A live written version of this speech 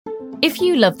If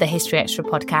you love the History Extra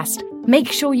podcast,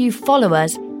 make sure you follow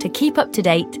us to keep up to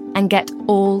date and get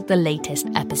all the latest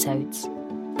episodes.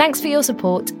 Thanks for your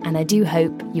support, and I do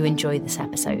hope you enjoy this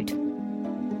episode.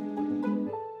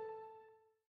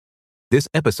 This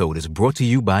episode is brought to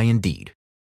you by Indeed.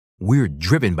 We're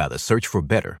driven by the search for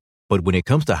better, but when it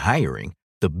comes to hiring,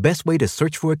 the best way to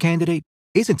search for a candidate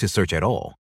isn't to search at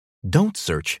all. Don't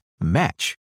search,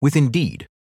 match with Indeed.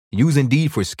 Use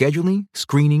Indeed for scheduling,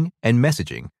 screening, and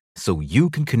messaging so you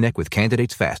can connect with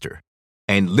candidates faster.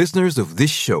 And listeners of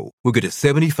this show will get a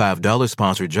 $75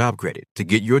 sponsored job credit to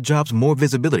get your jobs more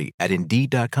visibility at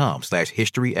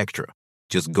Indeed.com/HistoryExtra.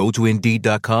 Just go to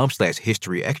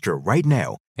Indeed.com/HistoryExtra right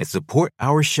now and support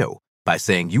our show by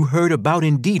saying you heard about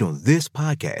Indeed on this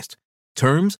podcast.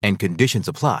 Terms and conditions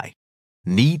apply.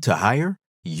 Need to hire?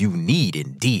 You need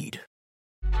Indeed.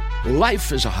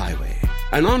 Life is a highway,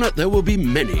 and on it there will be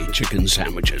many chicken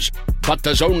sandwiches. But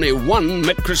there's only one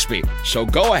McCrispy. So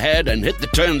go ahead and hit the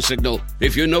turn signal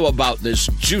if you know about this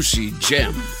juicy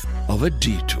gem of a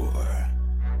detour.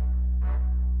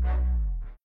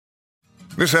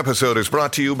 This episode is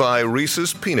brought to you by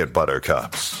Reese's Peanut Butter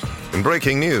Cups. In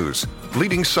breaking news,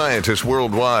 leading scientists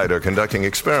worldwide are conducting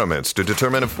experiments to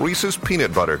determine if Reese's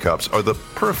Peanut Butter Cups are the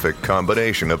perfect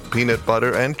combination of peanut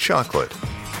butter and chocolate.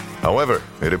 However,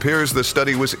 it appears the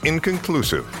study was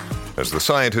inconclusive, as the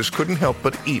scientists couldn't help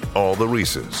but eat all the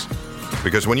Reese's.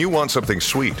 Because when you want something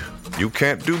sweet, you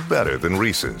can't do better than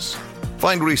Reese's.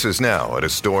 Find Reese's now at a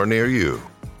store near you.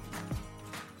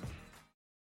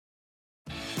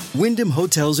 Wyndham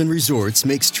Hotels & Resorts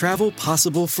makes travel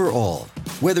possible for all.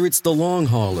 Whether it's the long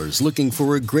haulers looking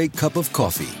for a great cup of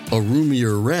coffee, a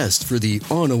roomier rest for the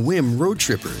on-a-whim road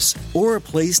trippers, or a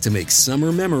place to make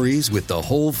summer memories with the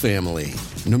whole family.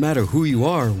 No matter who you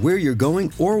are, where you're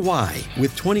going, or why,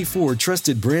 with 24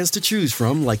 trusted brands to choose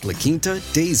from like La Quinta,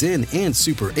 Days Inn, and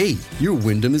Super 8, your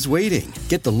Wyndham is waiting.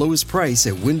 Get the lowest price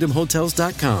at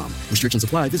WyndhamHotels.com. Restrictions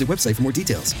apply. Visit website for more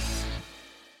details.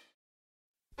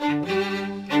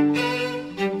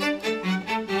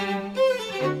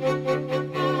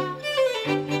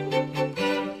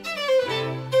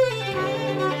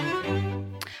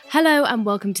 Hello and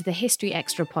welcome to the History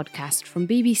Extra podcast from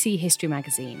BBC History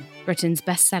Magazine, Britain's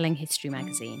best-selling history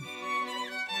magazine.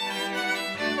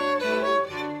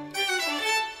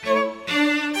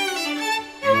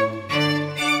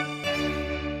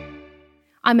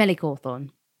 I'm Ellie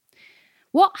Cawthorne.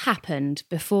 What happened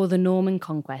before the Norman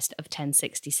conquest of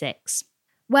 1066?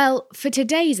 Well, for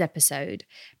today's episode,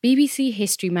 BBC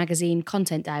History Magazine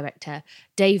content director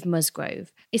Dave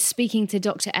Musgrove is speaking to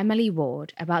Dr. Emily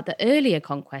Ward about the earlier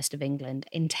conquest of England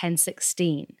in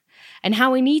 1016 and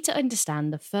how we need to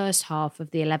understand the first half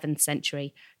of the 11th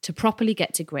century to properly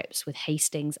get to grips with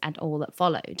Hastings and all that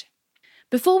followed.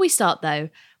 Before we start, though,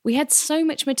 we had so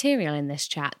much material in this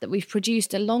chat that we've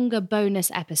produced a longer bonus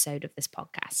episode of this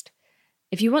podcast.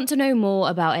 If you want to know more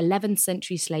about 11th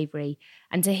century slavery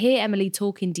and to hear Emily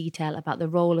talk in detail about the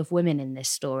role of women in this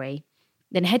story,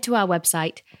 then head to our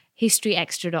website,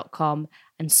 historyextra.com,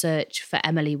 and search for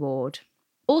Emily Ward.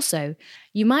 Also,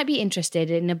 you might be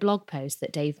interested in a blog post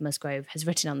that Dave Musgrove has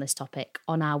written on this topic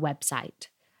on our website.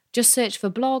 Just search for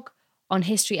blog on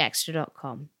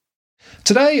historyextra.com.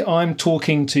 Today I'm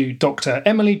talking to Dr.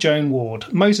 Emily Joan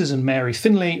Ward, Moses and Mary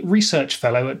Finlay Research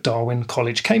Fellow at Darwin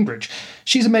College, Cambridge.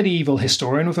 She's a medieval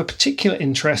historian with a particular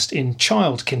interest in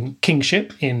child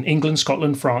kingship in England,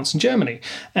 Scotland, France and Germany.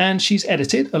 And she's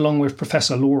edited, along with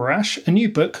Professor Laura Ash, a new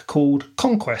book called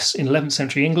Conquests in 11th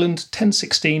Century England,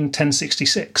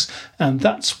 1016-1066. And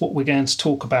that's what we're going to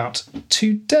talk about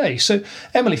today. So,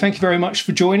 Emily, thank you very much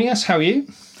for joining us. How are you?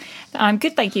 I'm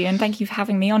good, thank you, and thank you for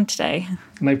having me on today.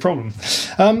 No problem.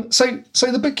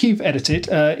 So the book you've edited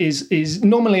is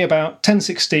normally about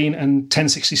 1016 and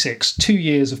 1066, 2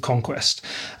 years of conquest.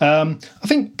 I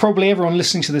think probably everyone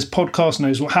listening to this podcast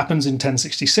knows what happens in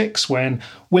 1066 when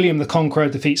William the Conqueror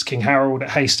defeats King Harold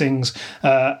at Hastings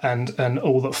and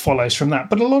all that follows from that.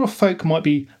 But a lot of folk might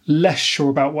be less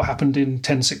sure about what happened in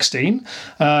 1016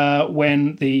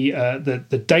 when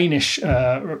the Danish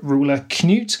ruler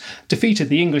Canute defeated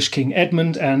the English King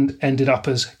Edmund and ended up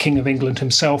as King of England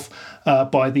himself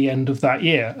by the end of that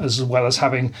year, as well as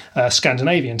having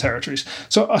Scandinavian territories.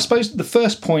 So I suppose the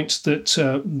first point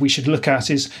that we should look at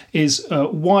is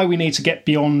why we need to get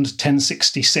beyond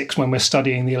 1066 when we're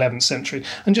studying the 11th century.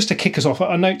 And just to kick us off,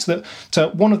 I note that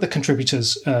one of the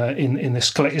contributors in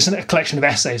this collection, it's a collection of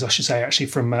essays, I should say, actually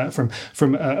from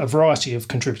a variety of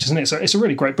contributors. And it's a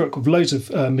really great book with loads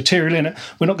of material in it.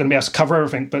 We're not going to be able to cover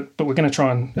everything, but we're going to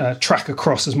try and track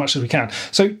across as much as we can.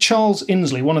 So Charles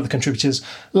Inslee, one of the contributors,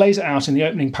 lays it out in the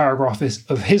opening paragraph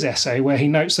of his essay, where he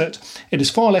notes that it is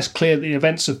far less clear that the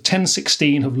events of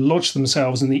 1016 have lodged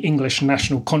themselves in the English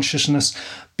national consciousness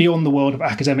beyond the world of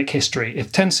academic history. If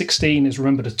 1016 is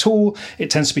remembered at all, it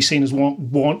tends to be seen as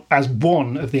one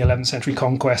of the 11th century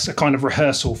conquests, a kind of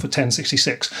rehearsal for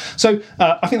 1066. So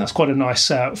I think that's quite a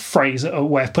nice phrase, a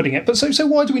way of putting it. But so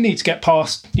why do we need to get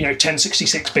past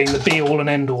 1066 being the be-all and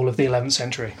end-all of the 11th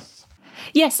century?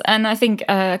 Yes, and I think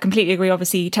I completely agree.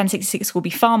 Obviously, 1066 will be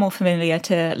far more familiar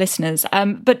to listeners.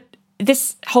 But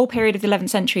this whole period of the 11th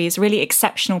century is a really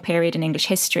exceptional period in English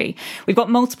history. We've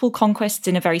got multiple conquests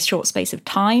in a very short space of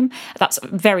time. That's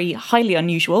very highly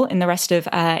unusual in the rest of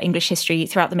English history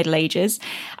throughout the Middle Ages.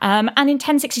 And in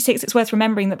 1066, it's worth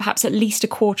remembering that perhaps at least a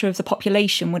quarter of the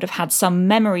population would have had some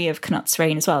memory of Cnut's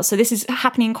reign as well. So this is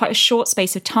happening in quite a short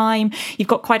space of time. You've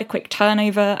got quite a quick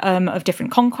turnover of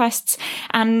different conquests.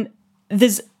 And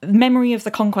there's memory of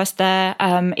the conquest there,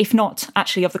 if not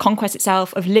actually of the conquest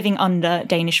itself, of living under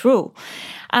Danish rule.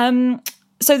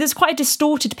 So there's quite a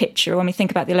distorted picture when we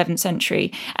think about the 11th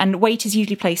century, and weight is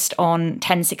usually placed on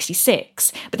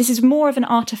 1066. But this is more of an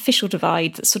artificial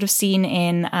divide that's sort of seen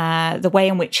in the way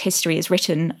in which history is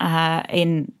written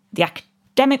in the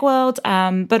academic world,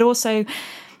 but also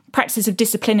practices of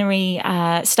disciplinary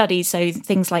studies, so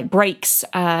things like breaks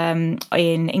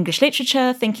in English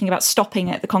literature, thinking about stopping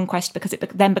at the conquest because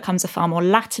it then becomes a far more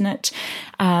Latinate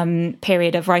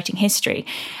period of writing history.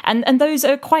 And those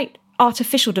are quite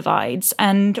artificial divides.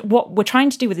 And what we're trying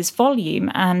to do with this volume,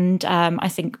 and I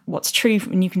think what's true,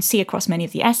 and you can see across many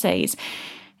of the essays,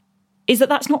 is that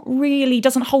that's not really,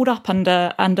 doesn't hold up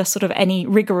under sort of any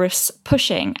rigorous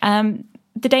pushing.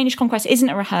 The Danish conquest isn't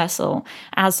a rehearsal,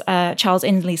 as Charles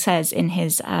Indley says in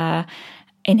his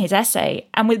essay,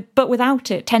 but without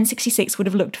it, 1066 would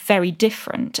have looked very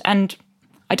different. And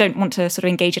I don't want to sort of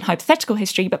engage in hypothetical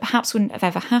history, but perhaps wouldn't have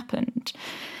ever happened.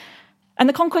 And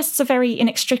the conquests are very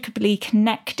inextricably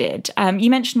connected. You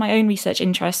mentioned my own research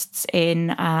interests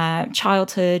in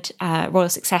childhood, royal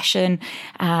succession,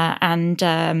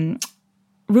 and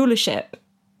rulership.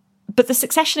 But the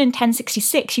succession in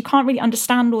 1066, you can't really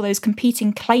understand all those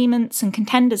competing claimants and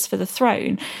contenders for the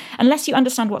throne unless you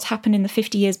understand what's happened in the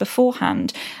 50 years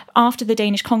beforehand, after the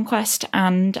Danish conquest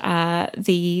and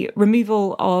the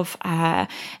removal of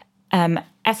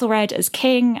Ethelred as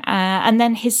king, and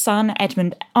then his son,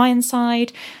 Edmund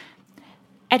Ironside.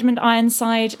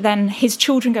 Then his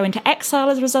children go into exile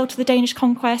as a result of the Danish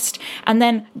conquest, and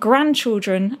then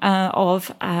grandchildren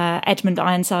of Edmund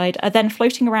Ironside are then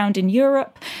floating around in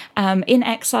Europe in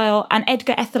exile, and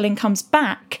Edgar Etheling comes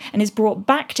back and is brought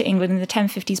back to England in the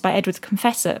 1050s by Edward the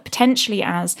Confessor, potentially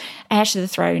as heir to the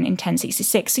throne in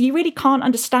 1066. So you really can't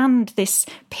understand this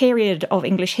period of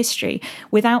English history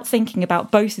without thinking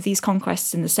about both of these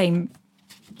conquests in the same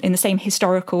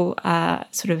historical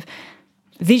sort of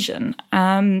vision.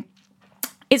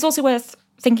 It's also worth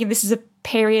thinking this is a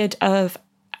period of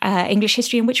English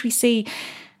history in which we see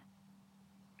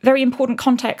very important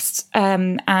contexts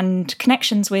and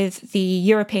connections with the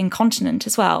European continent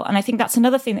as well. And I think that's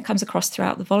another thing that comes across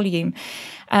throughout the volume.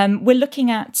 We're looking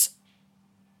at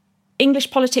English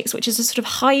politics, which is a sort of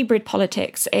hybrid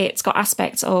politics. It's got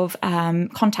aspects of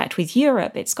contact with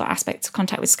Europe. It's got aspects of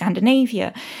contact with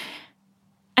Scandinavia.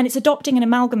 And it's adopting and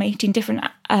amalgamating different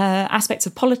aspects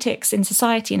of politics in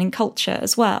society and in culture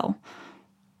as well.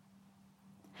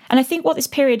 And I think what this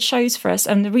period shows for us,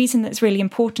 and the reason that it's really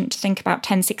important to think about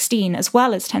 1016 as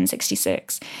well as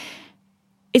 1066,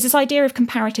 is this idea of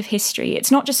comparative history.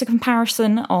 It's not just a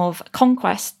comparison of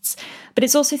conquests, but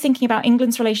it's also thinking about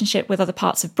England's relationship with other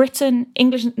parts of Britain,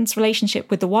 England's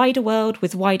relationship with the wider world,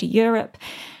 with wider Europe,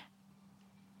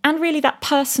 and really that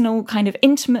personal kind of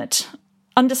intimate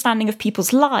understanding of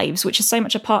people's lives, which is so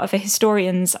much a part of a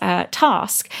historian's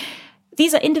task.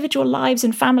 These are individual lives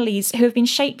and families who have been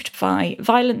shaped by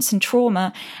violence and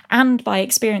trauma and by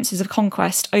experiences of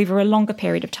conquest over a longer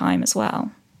period of time as well.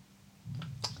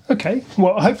 Okay,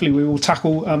 well, hopefully we will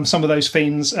tackle some of those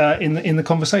themes in the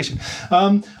conversation.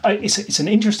 It's an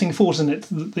interesting thought, isn't it,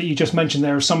 that you just mentioned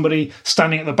there, of somebody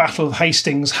standing at the Battle of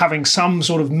Hastings having some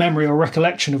sort of memory or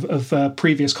recollection of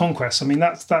previous conquests. I mean,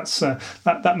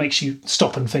 that makes you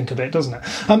stop and think a bit, doesn't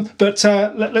it? But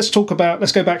let's go back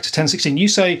to 1016. You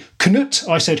say Cnut,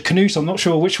 I said Canute. I'm not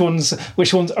sure which one's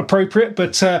appropriate,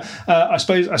 but I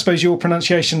suppose your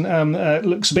pronunciation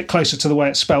looks a bit closer to the way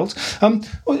it's spelt.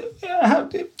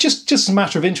 Just as a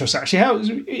matter of interest,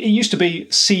 actually, it used to be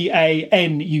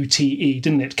Canute,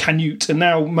 didn't it? Canute, and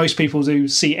now most people do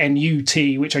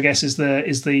Cnut, which I guess is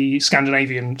the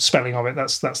Scandinavian spelling of it.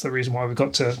 That's the reason why we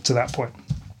got to that point.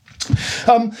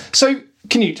 So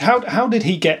Canute, how did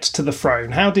he get to the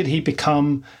throne? How did he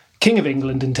become King of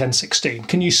England in 1016.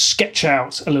 Can you sketch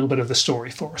out a little bit of the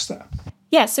story for us there?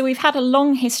 Yeah, so we've had a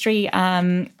long history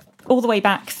all the way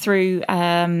back through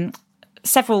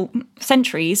several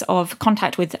centuries of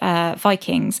contact with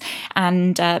Vikings,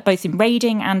 and both in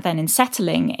raiding and then in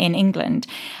settling in England.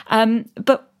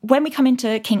 But when we come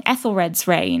into King Ethelred's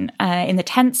reign in the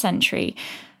 10th century,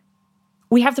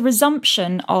 we have the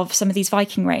resumption of some of these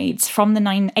Viking raids from the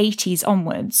 980s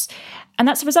onwards. And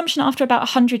that's a resumption after about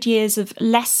 100 years of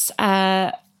less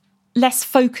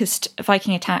focused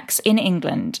Viking attacks in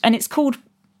England. And it's called,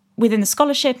 within the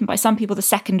scholarship and by some people, the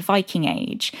Second Viking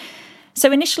Age.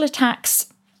 So initial attacks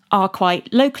are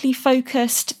quite locally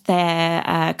focused.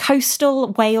 They're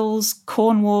coastal, Wales,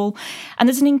 Cornwall. And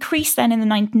there's an increase then in the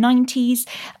 1990s.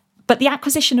 But the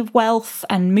acquisition of wealth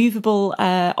and movable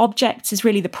objects is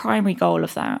really the primary goal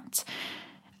of that.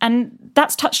 And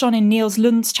that's touched on in Niels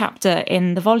Lund's chapter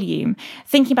in the volume,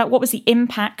 thinking about what was the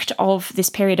impact of this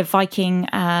period of Viking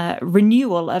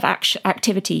renewal of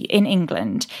activity in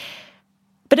England.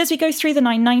 But as we go through the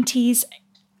 990s,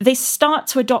 they start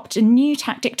to adopt a new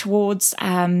tactic towards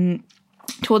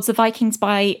the Vikings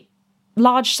by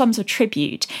large sums of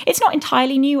tribute. It's not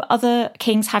entirely new. Other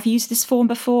kings have used this form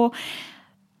before,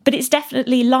 but it's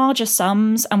definitely larger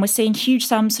sums, and we're seeing huge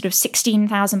sums, sort of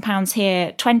 £16,000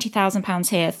 here, £20,000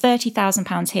 here,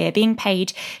 £30,000 here, being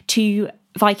paid to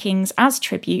Vikings as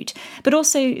tribute, but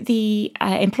also the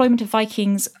employment of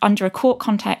Vikings under a court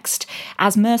context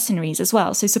as mercenaries as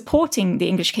well, so supporting the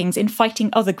English kings in fighting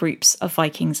other groups of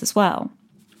Vikings as well.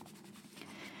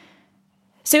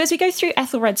 So as we go through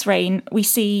Ethelred's reign, we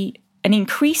see an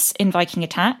increase in Viking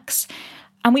attacks,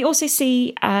 and we also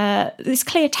see this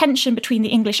clear tension between the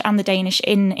English and the Danish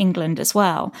in England as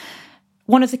well.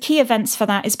 One of the key events for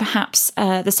that is perhaps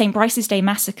the St. Brice's Day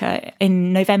massacre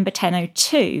in November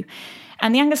 1002.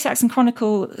 And the Anglo-Saxon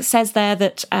Chronicle says there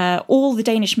that all the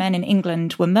Danish men in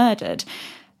England were murdered.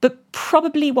 But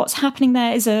probably what's happening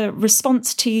there is a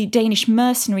response to Danish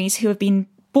mercenaries who have been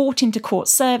brought into court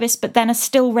service, but then are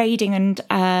still raiding and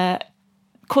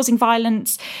causing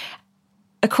violence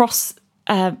across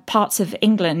parts of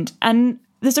England. And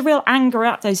there's a real anger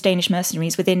at those Danish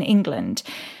mercenaries within England.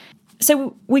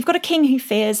 So we've got a king who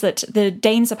fears that the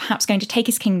Danes are perhaps going to take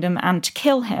his kingdom and to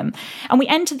kill him. And we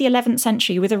enter the 11th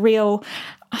century with a real,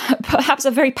 perhaps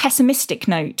a very pessimistic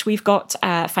note. We've got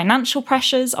financial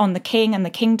pressures on the king and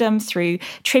the kingdom through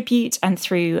tribute and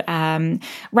through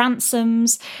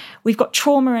ransoms. We've got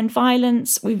trauma and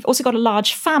violence. We've also got a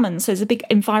large famine. So there's a big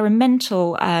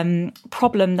environmental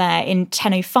problem there in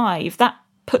 1005. That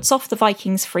puts off the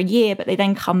Vikings for a year, but they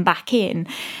then come back in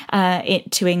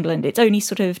to England. It only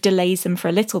sort of delays them for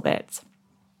a little bit.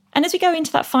 And as we go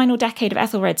into that final decade of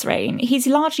Ethelred's reign, he's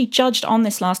largely judged on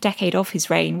this last decade of his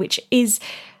reign, which is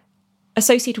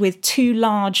associated with two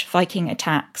large Viking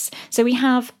attacks. So we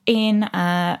have in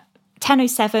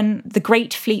 1007, the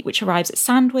Great Fleet, which arrives at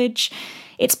Sandwich.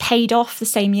 It's paid off the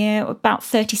same year, about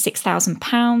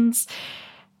 £36,000.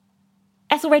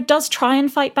 Ethelred does try and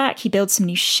fight back. He builds some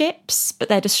new ships, but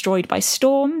they're destroyed by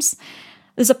storms.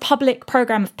 There's a public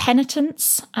programme of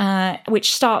penitence,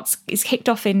 which is kicked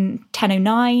off in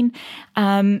 1009,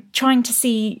 trying to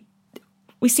see...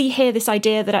 We see here this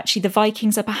idea that actually the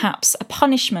Vikings are perhaps a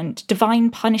punishment, divine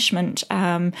punishment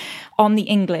on the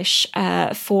English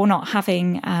for not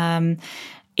having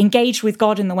engaged with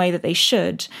God in the way that they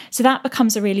should. So that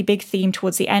becomes a really big theme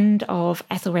towards the end of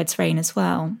Ethelred's reign as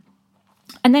well.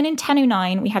 And then in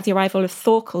 1009, we have the arrival of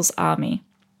Thorkel's army.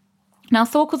 Now,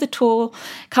 Thorkel the Tall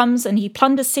comes and he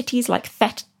plunders cities like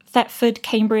Thetford,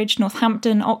 Cambridge,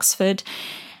 Northampton, Oxford.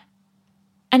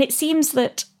 And it seems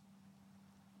that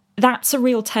that's a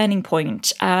real turning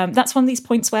point. That's one of these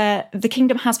points where the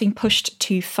kingdom has been pushed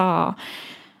too far.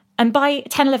 And by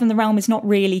 1011, the realm is not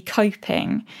really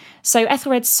coping. So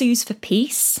Ethelred sues for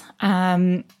peace.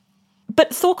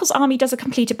 But Thorkel's army does a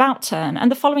complete about-turn, and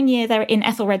the following year they're in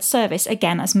Ethelred's service,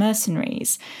 again as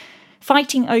mercenaries,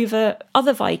 fighting over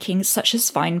other Vikings such as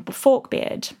Svein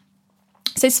Forkbeard.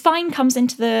 So Svein comes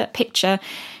into the picture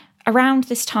around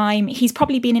this time. He's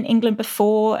probably been in England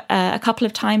before, a couple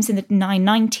of times in the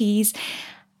 990s,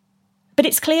 but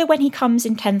it's clear when he comes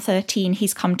in 1013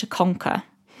 he's come to conquer.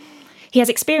 He has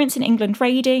experience in England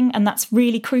raiding, and that's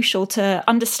really crucial to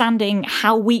understanding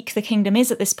how weak the kingdom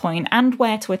is at this point and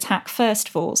where to attack first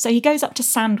of all. So he goes up to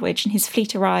Sandwich, and his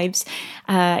fleet arrives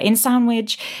in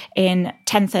Sandwich in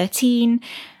 1013.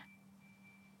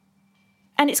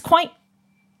 And it's quite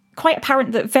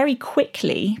apparent that very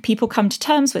quickly people come to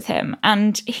terms with him,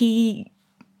 and he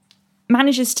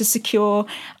manages to secure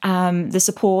the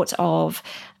support of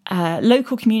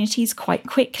local communities quite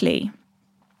quickly.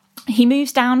 He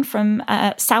moves down from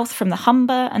south from the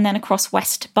Humber and then across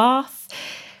west to Bath.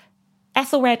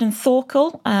 Ethelred and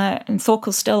Thorkel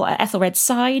still at Ethelred's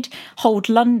side, hold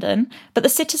London, but the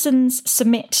citizens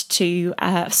submit to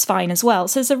Svein as well.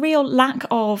 So there's a real lack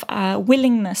of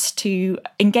willingness to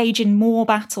engage in more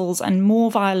battles and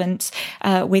more violence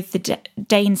with the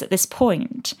Danes at this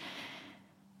point.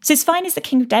 So Svein is the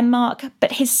king of Denmark,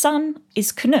 but his son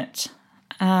is Canute.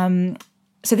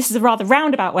 So this is a rather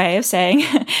roundabout way of saying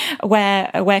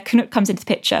where Canute comes into the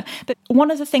picture. But one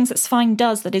of the things that Svein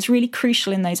does that is really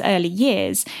crucial in those early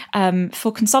years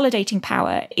for consolidating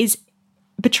power is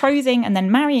betrothing and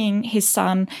then marrying his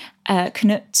son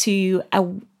Canute to a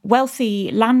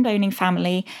wealthy landowning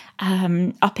family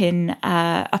up in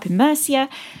Mercia,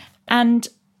 and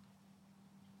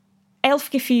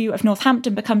Aelfgifu of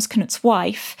Northampton becomes Canute's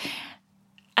wife.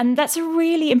 And that's a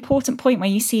really important point where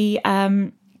you see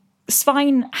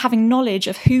Svein having knowledge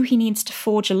of who he needs to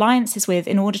forge alliances with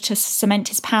in order to cement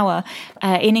his power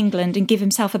in England and give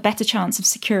himself a better chance of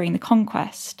securing the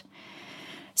conquest.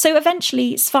 So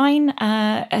eventually, Svein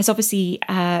has obviously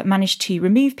managed to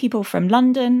remove people from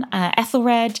London.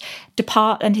 Ethelred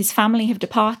and his family have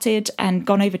departed and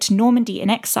gone over to Normandy in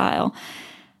exile.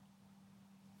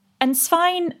 And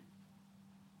Svein,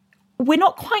 we're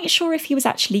not quite sure if he was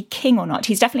actually king or not.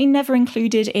 He's definitely never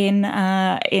included in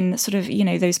sort of,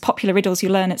 those popular riddles you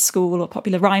learn at school or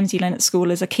popular rhymes you learn at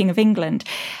school as a king of England.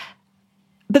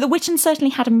 But the Witterns certainly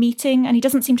had a meeting, and he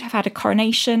doesn't seem to have had a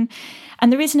coronation.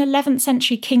 And there is an 11th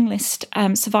century king list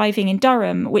surviving in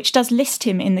Durham, which does list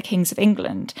him in the kings of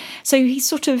England. So he's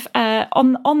sort of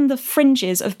on the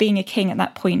fringes of being a king at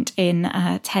that point in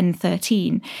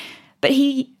 1013. But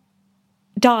he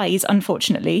dies,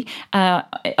 unfortunately,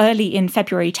 early in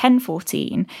February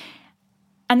 1014,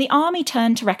 and the army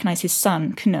turned to recognise his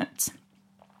son, Canute.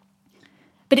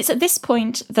 But it's at this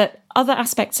point that other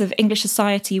aspects of English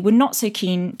society were not so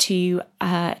keen to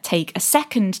take a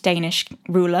second Danish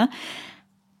ruler,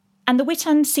 and the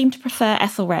Witterns seem to prefer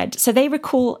Ethelred, so they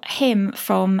recall him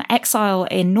from exile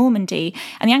in Normandy,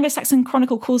 and the Anglo-Saxon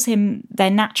Chronicle calls him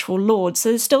their natural lord. So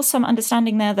there's still some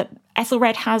understanding there that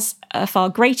Ethelred has a far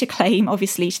greater claim,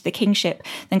 obviously, to the kingship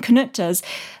than Canute does.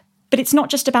 But it's not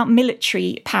just about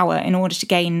military power in order to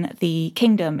gain the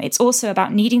kingdom. It's also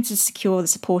about needing to secure the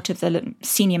support of the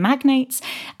senior magnates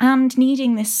and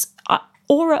needing this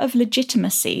aura of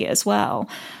legitimacy as well.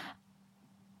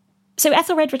 So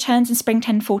Ethelred returns in spring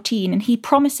 1014, and he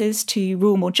promises to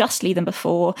rule more justly than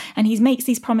before, and he makes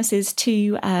these promises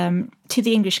to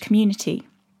the English community.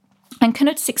 And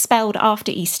Canute's expelled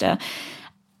after Easter.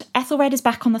 Ethelred is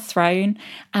back on the throne.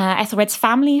 Ethelred's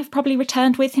family have probably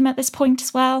returned with him at this point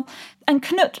as well. And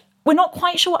Canute, we're not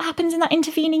quite sure what happens in that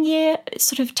intervening year,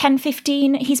 sort of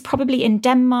 1015. He's probably in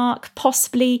Denmark,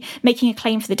 possibly making a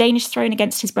claim for the Danish throne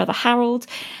against his brother Harold.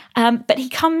 But he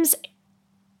comes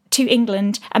to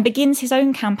England and begins his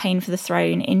own campaign for the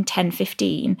throne in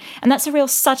 1015. And that's a real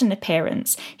sudden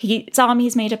appearance. His army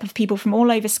is made up of people from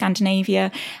all over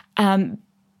Scandinavia,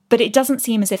 but it doesn't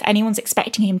seem as if anyone's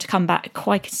expecting him to come back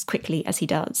quite as quickly as he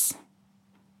does.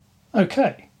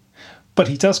 Okay. But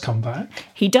he does come back.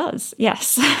 He does,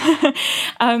 yes.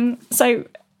 So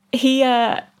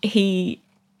he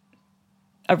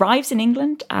arrives in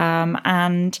England,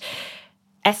 and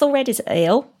Ethelred is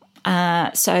ill.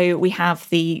 So we have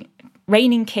the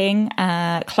reigning king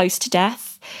close to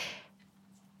death.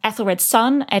 Ethelred's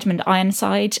son, Edmund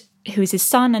Ironside, who is his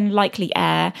son and likely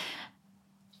heir.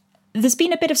 There's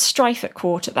been a bit of strife at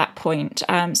court at that point.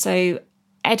 So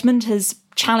Edmund has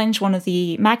challenged one of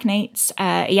the magnates,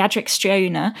 Eadric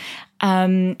Streona,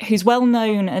 who's well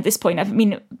known at this point. I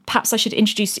mean, perhaps I should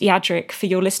introduce Eadric for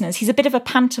your listeners. He's a bit of a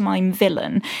pantomime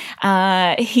villain.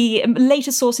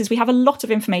 Later sources, we have a lot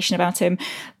of information about him,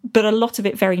 but a lot of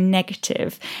it very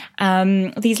negative.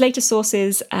 These later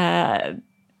sources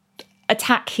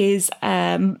attack his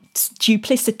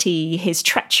duplicity, his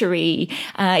treachery.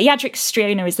 Eadric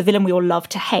Streona is the villain we all love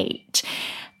to hate.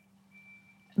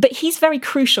 But he's very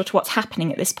crucial to what's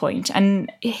happening at this point,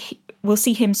 and we'll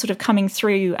see him sort of coming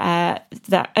through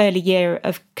that early year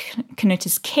of Canute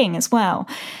as king as well.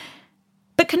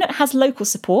 But Canute has local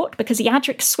support because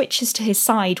Eadric switches to his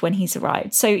side when he's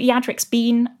arrived. So Eadric's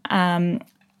been a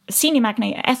senior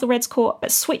magnate at Ethelred's court,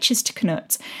 but switches to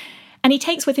Canute. And he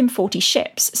takes with him 40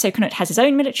 ships. So Canute has his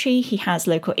own military, he has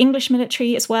local English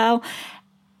military as well.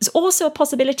 There's also a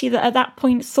possibility that at that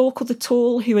point, Thorkel the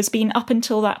Tall, who has been up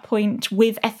until that point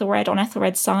with Ethelred on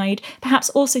Ethelred's side,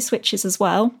 perhaps also switches as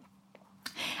well.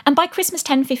 And by Christmas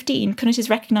 1015, Canute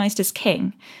is recognised as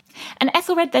king. And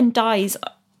Ethelred then dies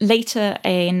later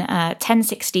in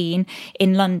 1016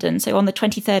 in London, so on the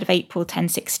 23rd of April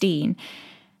 1016.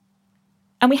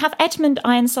 And we have Edmund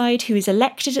Ironside, who is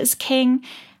elected as king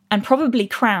and probably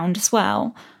crowned as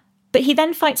well. But he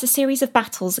then fights a series of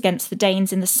battles against the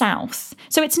Danes in the south.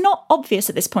 So it's not obvious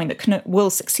at this point that Canute will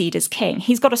succeed as king.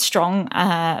 He's got a strong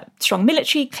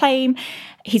military claim.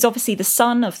 He's obviously the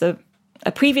son of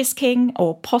a previous king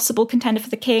or possible contender for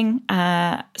the king,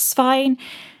 Svein.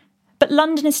 But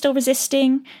London is still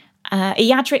resisting.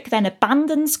 Eadric then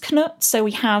abandons Canute, so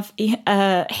we have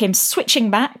him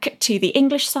switching back to the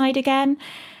English side again.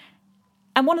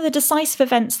 And one of the decisive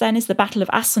events then is the Battle of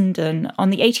Assendun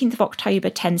on the 18th of October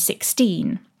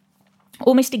 1016,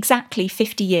 almost exactly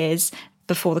 50 years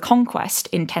before the conquest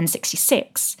in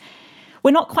 1066.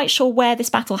 We're not quite sure where this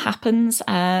battle happens.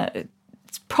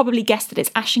 It's probably guessed that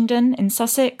it's Ashington in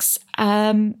Sussex,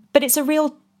 but it's a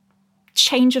real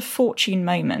change of fortune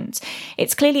moment.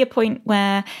 It's clearly a point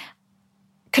where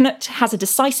Canute has a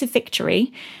decisive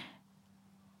victory,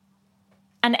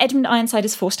 and Edmund Ironside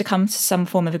is forced to come to some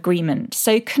form of agreement.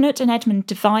 So Canute and Edmund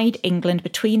divide England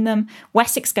between them.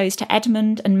 Wessex goes to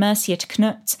Edmund and Mercia to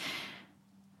Canute.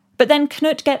 But then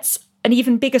Canute gets an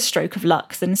even bigger stroke of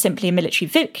luck than simply a military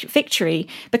victory,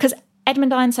 because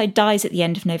Edmund Ironside dies at the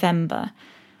end of November.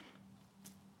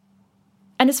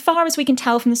 And as far as we can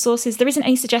tell from the sources, there isn't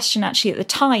any suggestion actually at the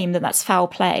time that that's foul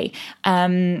play.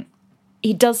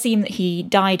 It does seem that he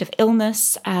died of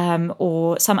illness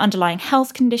or some underlying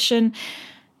health condition.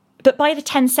 But by the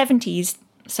 1070s,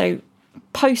 so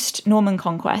post-Norman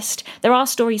conquest, there are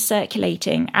stories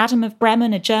circulating. Adam of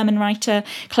Bremen, a German writer,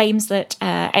 claims that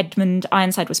Edmund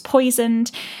Ironside was poisoned.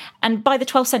 And by the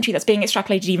 12th century, that's being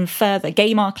extrapolated even further.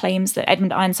 Gaimar claims that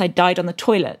Edmund Ironside died on the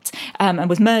toilet and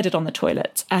was murdered on the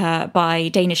toilet by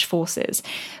Danish forces.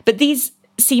 But these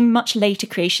seem much later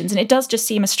creations, and it does just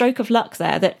seem a stroke of luck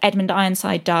there that Edmund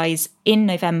Ironside dies in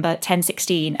November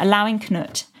 1016, allowing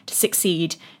Canute to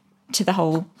succeed to the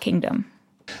whole kingdom.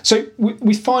 So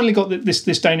we finally got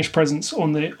this Danish presence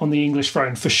on the English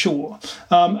throne for sure,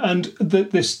 and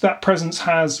that presence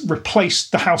has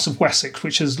replaced the House of Wessex,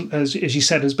 which has, as you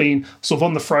said, has been sort of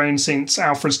on the throne since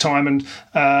Alfred's time, and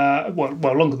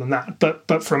well longer than that.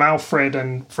 But from Alfred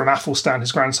and from Athelstan,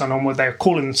 his grandson, onward, they're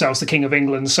calling themselves the King of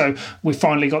England. So we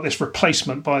finally got this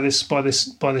replacement by this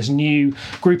new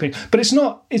grouping. But it's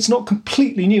not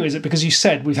completely new, is it? Because you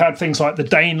said we've had things like the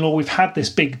Danelaw, we've had this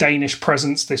big Danish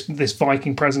presence, this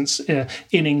Viking presence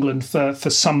in England for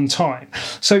some time.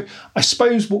 So I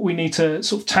suppose what we need to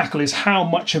sort of tackle is how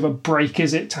much of a break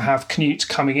is it to have Canute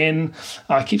coming in.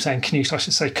 I keep saying Canute, I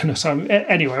should say Canute.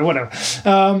 Anyway, whatever.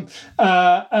 And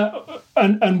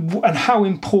how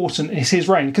important is his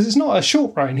reign? Because it's not a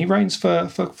short reign. He reigns for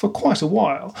quite a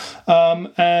while,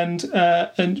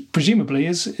 and presumably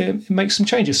it makes some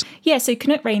changes. Yeah, so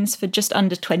Canute reigns for just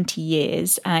under 20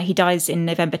 years. He dies in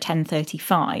November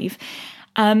 1035.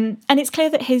 And it's clear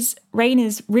that his reign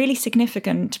is really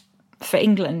significant for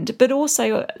England, but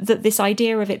also that this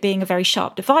idea of it being a very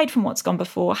sharp divide from what's gone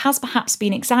before has perhaps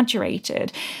been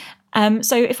exaggerated.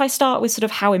 So if I start with sort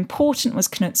of how important was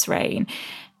Canute's reign,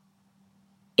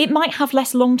 it might have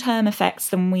less long-term effects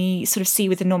than we sort of see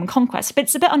with the Norman conquest, but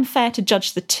it's a bit unfair to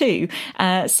judge the two,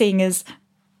 seeing as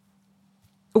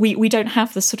we don't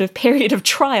have the sort of period of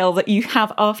trial that you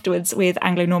have afterwards with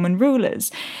Anglo-Norman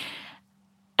rulers.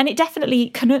 And it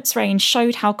definitely, Canute's reign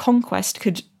showed how conquest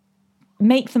could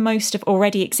make the most of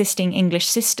already existing English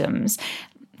systems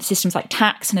like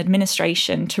tax and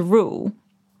administration, to rule.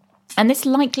 And this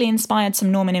likely inspired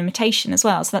some Norman imitation as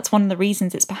well. So that's one of the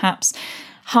reasons it's perhaps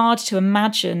hard to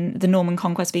imagine the Norman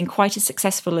conquest being quite as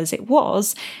successful as it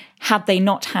was had they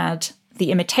not had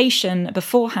the imitation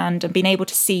beforehand and been able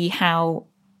to see how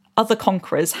other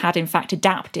conquerors had in fact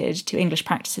adapted to English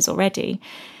practices already.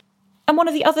 And one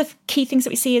of the other key things that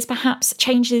we see is perhaps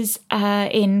changes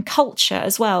in culture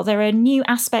as well. There are new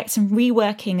aspects and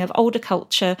reworking of older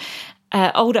culture,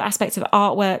 older aspects of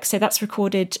artwork. So that's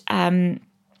recorded.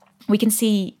 We can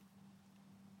see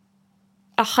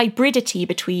a hybridity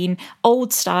between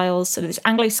old styles, so this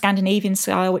Anglo-Scandinavian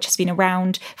style, which has been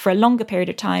around for a longer period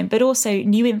of time, but also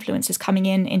new influences coming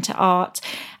into art.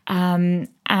 And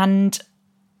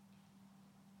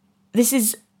this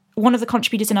is one of the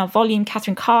contributors in our volume,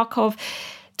 Catherine Kharkov,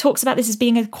 talks about this as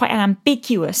being quite an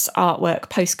ambiguous artwork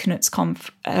post-Canute's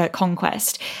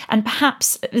conquest, and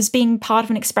perhaps as being part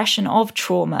of an expression of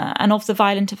trauma and of the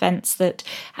violent events that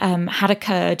had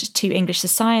occurred to English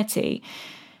society.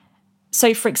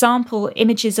 So, for example,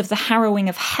 images of the harrowing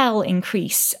of hell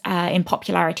increase in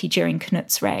popularity during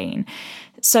Canute's reign.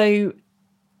 So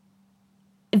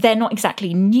they're not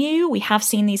exactly new. We have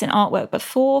seen these in artwork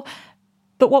before.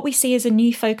 But what we see is a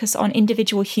new focus on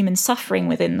individual human suffering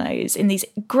within those, in these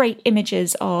great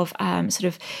images of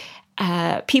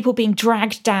people being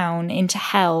dragged down into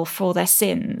hell for their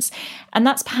sins. And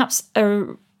that's perhaps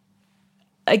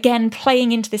again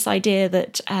playing into this idea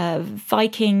that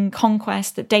Viking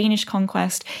conquest, that Danish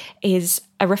conquest, is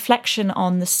a reflection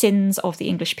on the sins of the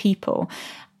English people,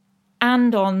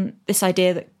 and on this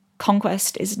idea that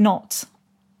conquest is not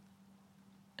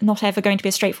ever going to be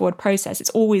a straightforward process.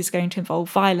 It's always going to involve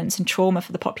violence and trauma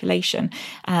for the population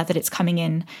that it's coming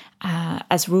in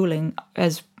as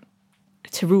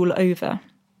to rule over.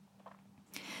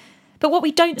 But what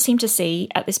we don't seem to see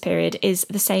at this period is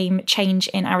the same change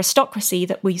in aristocracy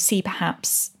that we see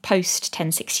perhaps post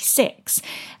 1066.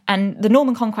 And the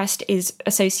Norman conquest is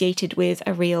associated with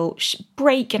a real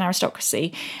break in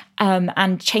aristocracy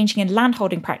and changing in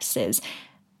landholding practices.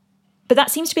 But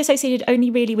that seems to be associated only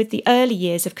really with the early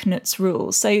years of Cnut's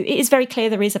rule. So it is very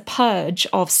clear there is a purge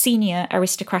of senior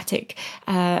aristocratic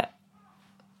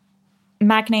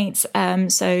magnates.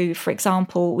 So, for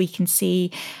example, we can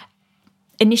see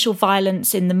initial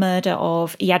violence in the murder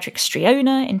of Eadric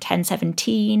Striona in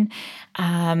 1017,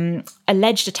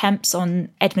 alleged attempts on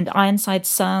Edmund Ironside's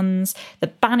sons, the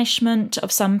banishment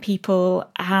of some people,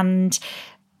 and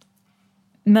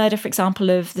murder, for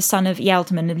example, of the son of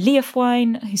Ealdman of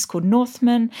Leofwine, who's called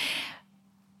Northman.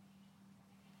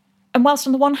 And whilst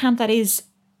on the one hand that is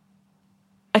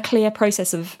a clear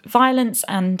process of violence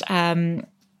and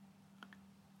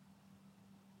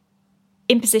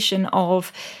imposition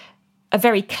of a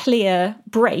very clear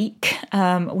break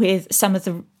with some of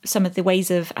the ways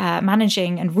of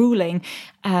managing and ruling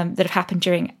that have happened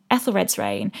during Ethelred's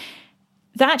reign,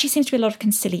 there actually seems to be a lot of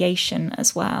conciliation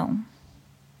as well.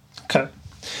 Okay.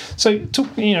 So,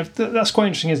 that's quite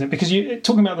interesting, isn't it? Because you're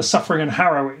talking about the suffering and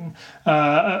harrowing.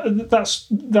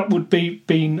 That would be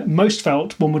been most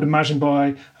felt, one would imagine,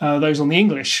 by those on the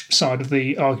English side of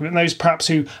the argument. Those perhaps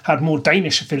who had more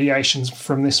Danish affiliations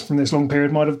from this long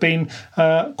period might have been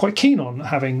quite keen on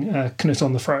having Cnut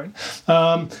on the throne.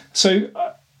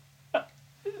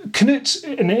 Cnut,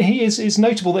 and he is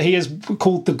notable that he is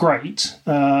called the Great,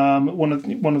 one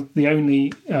of the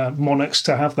only monarchs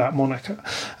to have that moniker.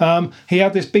 He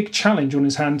had this big challenge on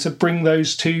his hand to bring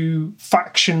those two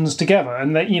factions together,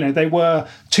 and they were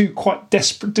two quite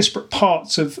disparate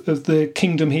parts of the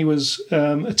kingdom he was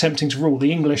attempting to rule,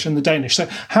 the English and the Danish. So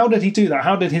how did he do that?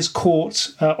 How did his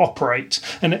court operate?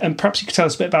 And perhaps you could tell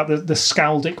us a bit about the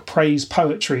Skaldic praise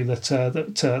poetry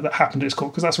that happened at his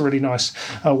court, because that's a really nice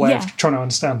way of trying to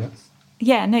understand it.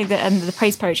 Yeah, no, the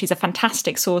praise poetry is a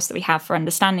fantastic source that we have for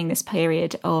understanding this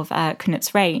period of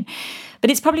Cnut's reign. But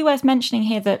it's probably worth mentioning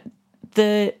here that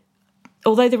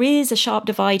although there is a sharp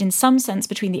divide in some sense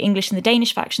between the English and the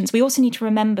Danish factions, we also need to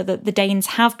remember that the Danes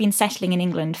have been settling in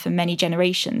England for many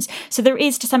generations. So there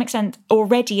is, to some extent,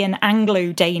 already an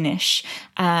Anglo-Danish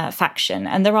faction,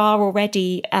 and there are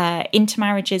already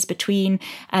intermarriages between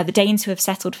the Danes who have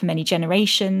settled for many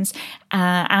generations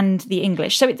and the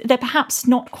English. So they're perhaps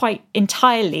not quite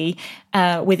entirely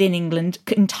within England,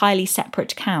 entirely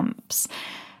separate camps.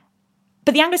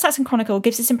 But the Anglo-Saxon Chronicle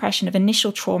gives this impression of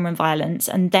initial trauma and violence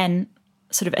and then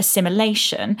sort of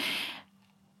assimilation.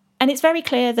 And it's very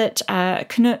clear that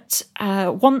Cnut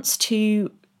wants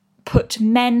to put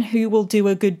men who will do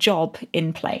a good job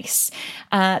in place.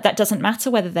 That doesn't matter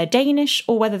whether they're Danish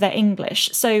or whether they're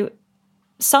English. So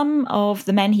some of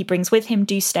the men he brings with him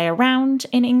do stay around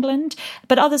in England,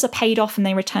 but others are paid off and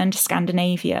they return to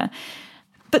Scandinavia.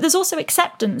 But there's also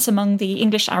acceptance among the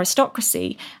English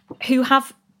aristocracy, who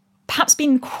have perhaps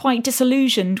been quite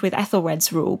disillusioned with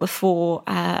Ethelred's rule before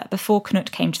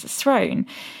Cnut came to the throne.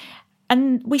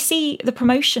 And we see the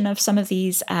promotion of some of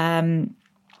these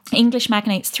English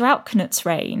magnates throughout Cnut's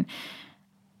reign.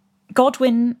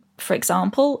 Godwin, for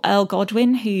example, Earl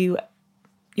Godwin, who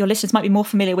your listeners might be more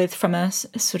familiar with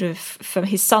from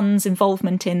his son's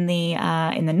involvement in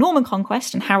the Norman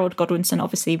conquest, and Harold Godwinson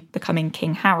obviously becoming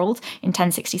King Harold in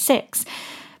 1066.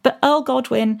 But Earl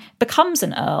Godwin becomes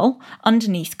an earl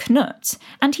underneath Cnut,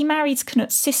 and he marries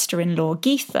Cnut's sister-in-law,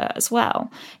 Geitha, as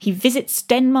well. He visits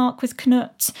Denmark with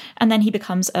Cnut, and then he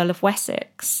becomes Earl of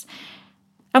Wessex.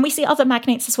 And we see other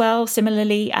magnates as well,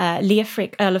 similarly,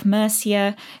 Leofric, Earl of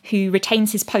Mercia, who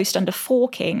retains his post under four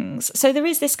kings. So there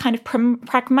is this kind of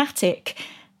pragmatic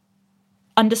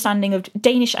understanding of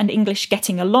Danish and English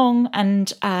getting along,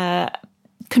 and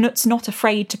Cnut's not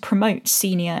afraid to promote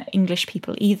senior English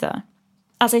people either.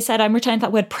 As I said, I'm returning to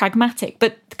that word pragmatic,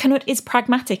 but Cnut is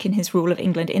pragmatic in his rule of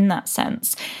England in that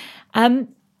sense.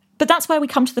 But But that's where we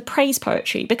come to the praise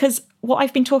poetry, because what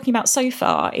I've been talking about so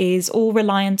far is all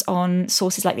reliant on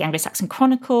sources like the Anglo-Saxon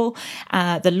Chronicle,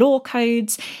 the law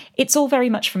codes. It's all very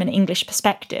much from an English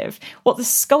perspective. What the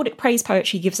skaldic praise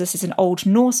poetry gives us is an Old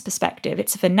Norse perspective.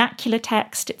 It's a vernacular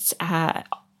text. It's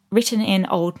written in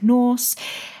Old Norse,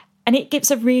 and it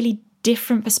gives a really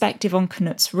different perspective on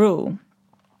Canut's rule.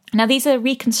 Now, these are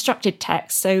reconstructed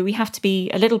texts, so we have to be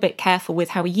a little bit careful with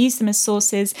how we use them as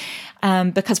sources,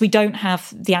 because we don't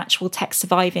have the actual text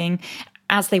surviving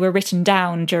as they were written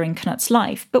down during Canut's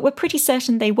life. But we're pretty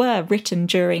certain they were written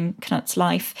during Canut's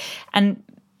life, and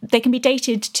they can be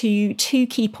dated to two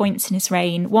key points in his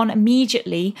reign, one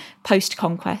immediately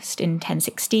post-conquest in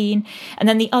 1016, and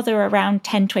then the other around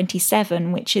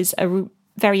 1027, which is a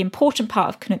very important part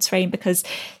of Canut's reign because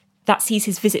that sees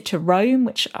his visit to Rome,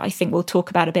 which I think we'll talk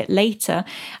about a bit later,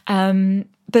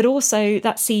 but also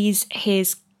that sees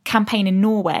his campaign in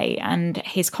Norway and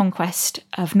his conquest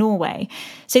of Norway.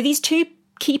 So these two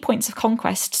key points of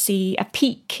conquest see a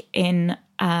peak in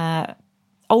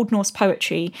Old Norse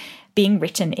poetry being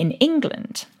written in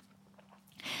England.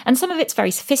 And some of it's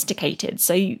very sophisticated.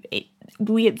 So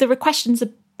there are questions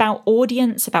about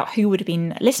audience, about who would have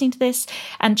been listening to this,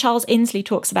 and Charles Inslee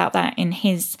talks about that in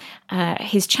his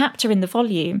chapter in the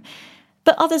volume.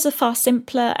 But others are far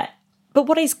simpler. But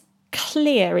what is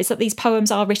clear is that these poems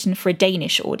are written for a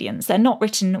Danish audience. They're not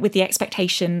written with the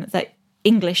expectation that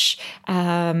English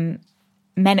men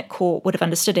at court would have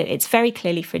understood it. It's very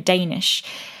clearly for Danish.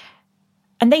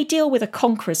 And they deal with a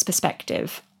conqueror's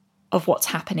perspective of what's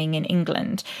happening in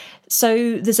England.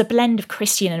 So there's a blend of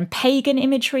Christian and pagan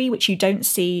imagery, which you don't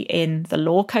see in the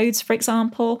law codes, for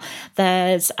example.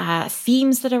 There's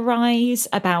themes that arise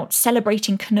about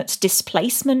celebrating Canut's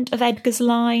displacement of Edgar's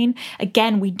line.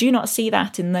 Again, we do not see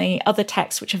that in the other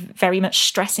texts, which are very much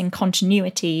stressing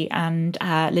continuity and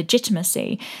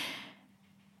legitimacy.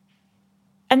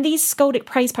 And these skaldic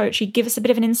praise poetry give us a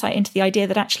bit of an insight into the idea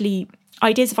that actually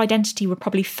ideas of identity were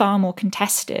probably far more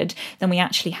contested than we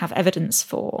actually have evidence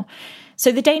for.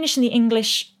 So the Danish and the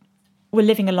English were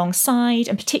living alongside,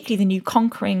 and particularly the new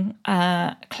conquering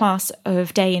class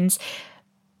of Danes,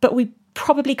 but we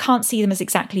probably can't see them as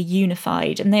exactly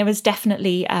unified. And there was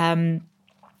definitely an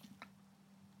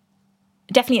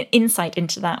insight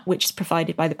into that, which is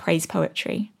provided by the praise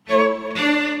poetry.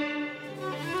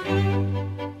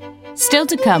 Still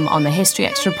to come on the History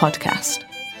Extra podcast.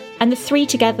 And the three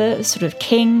together, sort of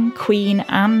king, queen,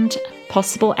 and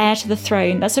possible heir to the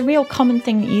throne, that's a real common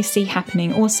thing that you see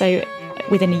happening also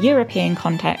within a European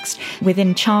context,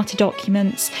 within charter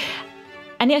documents.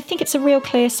 And I think it's a real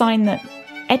clear sign that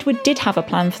Edward did have a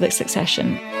plan for the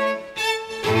succession.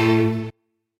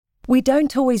 We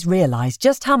don't always realise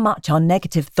just how much our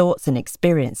negative thoughts and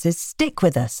experiences stick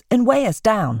with us and weigh us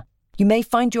down. You may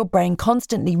find your brain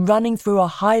constantly running through a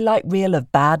highlight reel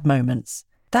of bad moments.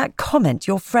 That comment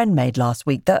your friend made last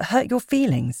week that hurt your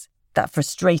feelings. That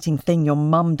frustrating thing your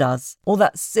mum does. Or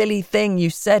that silly thing you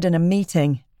said in a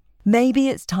meeting. Maybe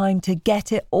it's time to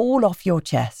get it all off your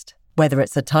chest. Whether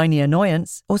it's a tiny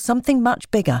annoyance or something much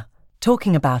bigger,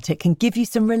 talking about it can give you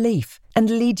some relief and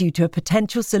lead you to a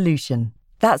potential solution.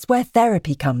 That's where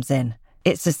therapy comes in.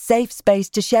 It's a safe space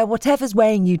to share whatever's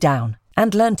weighing you down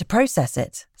and learn to process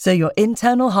it, so your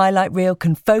internal highlight reel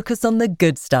can focus on the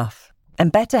good stuff.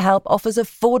 And BetterHelp offers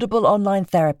affordable online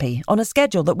therapy on a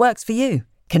schedule that works for you.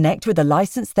 Connect with a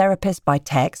licensed therapist by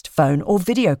text, phone, or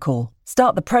video call.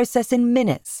 Start the process in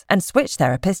minutes and switch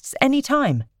therapists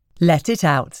anytime. Let it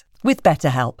out with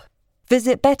BetterHelp.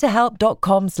 Visit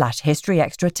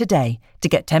betterhelp.com/historyextra today to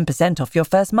get 10% off your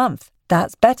first month.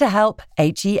 That's BetterHelp,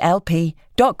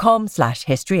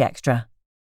 HELP.com/historyextra.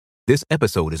 This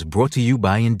episode is brought to you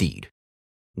by Indeed.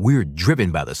 We're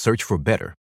driven by the search for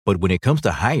better, but when it comes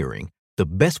to hiring, the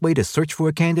best way to search for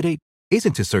a candidate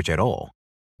isn't to search at all.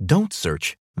 Don't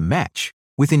search, match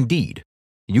with Indeed.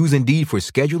 Use Indeed for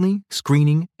scheduling,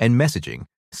 screening, and messaging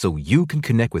so you can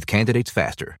connect with candidates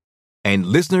faster. And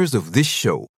listeners of this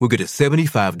show will get a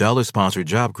 $75 sponsored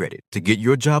job credit to get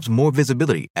your jobs more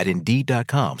visibility at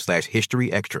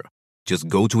Indeed.com/historyextra. Just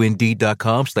go to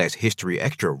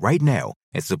Indeed.com/historyextra right now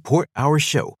and support our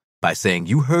show by saying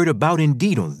you heard about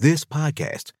Indeed on this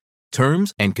podcast.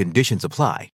 Terms and conditions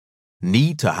apply.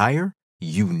 Need to hire?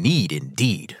 You need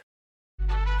Indeed.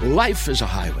 Life is a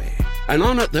highway, and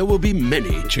on it there will be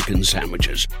many chicken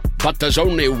sandwiches. But there's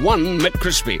only one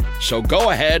McCrispy. So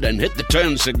go ahead and hit the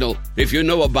turn signal if you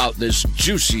know about this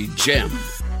juicy gem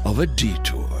of a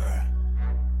detour.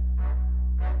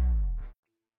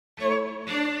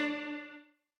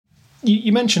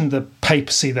 You mentioned the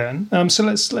papacy then, so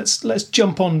let's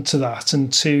jump on to that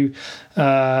and to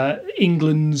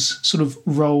England's sort of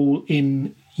role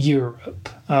in Europe,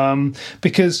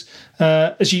 because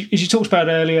as you talked about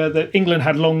earlier, that England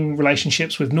had long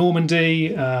relationships with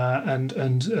Normandy and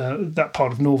that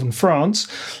part of northern France,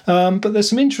 but there's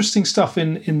some interesting stuff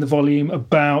in the volume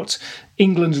about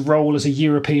England's role as a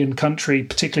European country,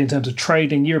 particularly in terms of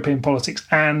trading, European politics,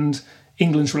 and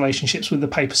England's relationships with the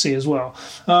papacy as well.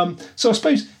 So I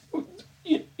suppose,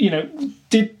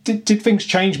 did things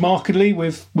change markedly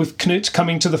with Canute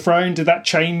coming to the throne? Did that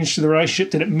change the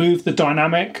relationship? Did it move the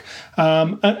dynamic?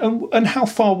 And how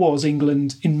far was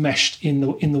England enmeshed in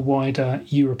the wider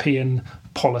European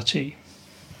polity?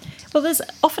 Well, there's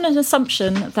often an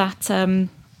assumption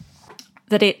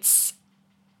that it's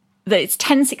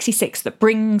 1066 that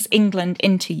brings England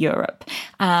into Europe,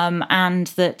 and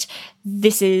that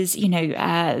this is,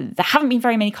 there haven't been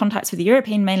very many contacts with the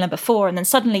European mainland before, and then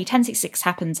suddenly 1066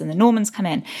 happens and the Normans come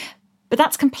in. But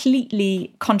that's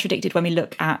completely contradicted when we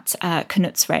look at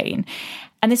Canute's reign.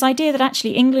 And this idea that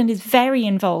actually England is very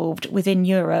involved within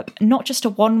Europe, not just a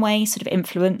one-way sort of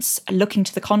influence, looking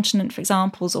to the continent for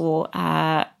examples, or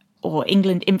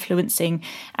England influencing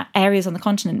areas on the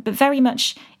continent, but very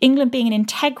much England being an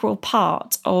integral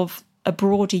part of a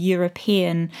broader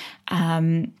European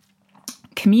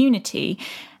community.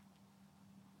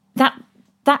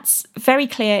 That's very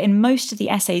clear in most of the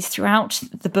essays throughout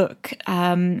the book,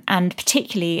 and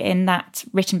particularly in that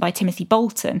written by Timothy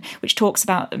Bolton, which talks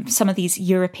about some of these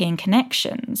European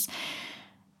connections.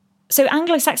 So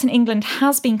Anglo-Saxon England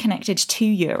has been connected to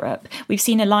Europe. We've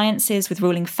seen alliances with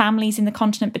ruling families in the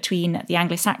continent between the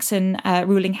Anglo-Saxon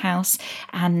ruling house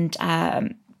and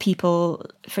people,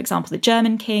 for example, the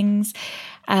German kings.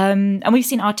 And we've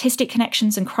seen artistic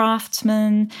connections and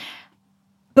craftsmen.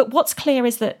 But what's clear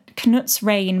is that Canute's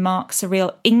reign marks a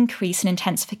real increase in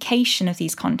intensification of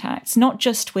these contacts, not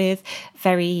just with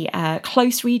very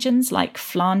close regions like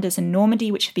Flanders and Normandy,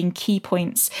 which have been key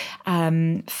points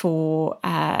for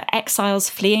exiles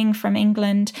fleeing from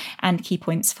England and key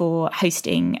points for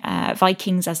hosting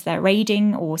Vikings as they're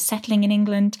raiding or settling in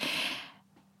England.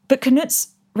 But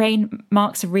Canute's reign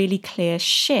marks a really clear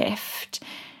shift.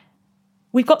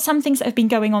 We've got some things that have been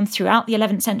going on throughout the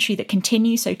 11th century that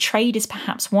continue, so trade is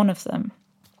perhaps one of them.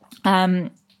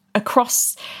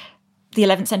 Across the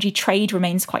 11th century, trade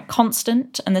remains quite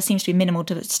constant, and there seems to be minimal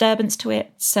disturbance to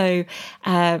it. So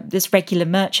there's regular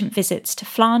merchant visits to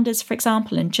Flanders, for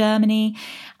example, and Germany.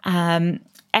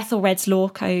 Ethelred's law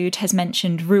code has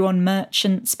mentioned Rouen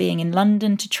merchants being in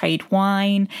London to trade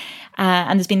wine,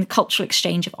 and there's been the cultural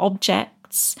exchange of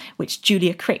objects, which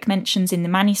Julia Crick mentions in the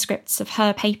manuscripts of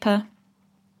her paper.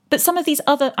 But some of these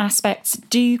other aspects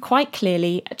do quite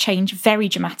clearly change very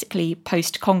dramatically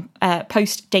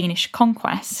post-Danish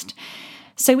conquest.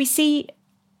 So we see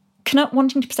Canute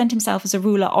wanting to present himself as a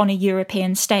ruler on a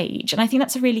European stage. And I think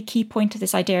that's a really key point of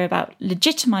this idea about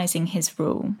legitimising his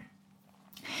rule.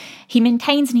 He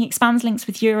maintains and he expands links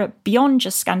with Europe beyond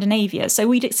just Scandinavia. So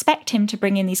we'd expect him to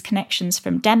bring in these connections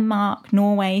from Denmark,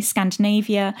 Norway,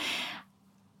 Scandinavia.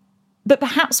 But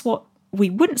perhaps what we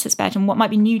wouldn't suspect, and what might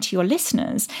be new to your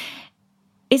listeners,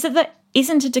 is that there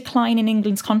isn't a decline in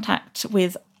England's contact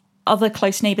with other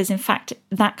close neighbours. In fact,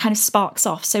 that kind of sparks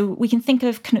off. So we can think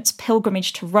of Canute's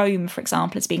pilgrimage to Rome, for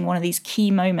example, as being one of these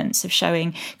key moments of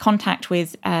showing contact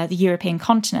with the European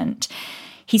continent.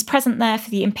 He's present there for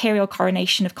the imperial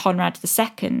coronation of Conrad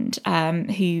II,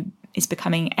 who is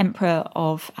becoming emperor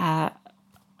of the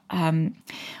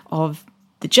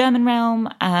German realm,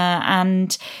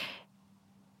 and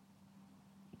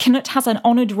Canute has an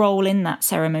honoured role in that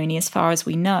ceremony as far as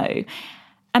we know.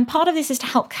 And part of this is to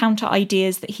help counter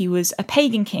ideas that he was a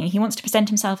pagan king. He wants to present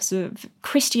himself as a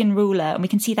Christian ruler, and we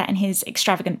can see that in his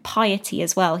extravagant piety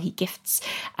as well. He gifts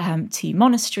to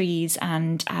monasteries,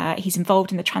 and he's involved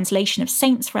in the translation of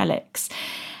saints' relics.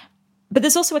 But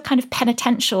there's also a kind of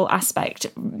penitential aspect.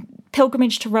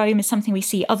 Pilgrimage to Rome is something we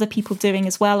see other people doing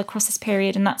as well across this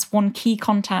period, and that's one key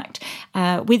contact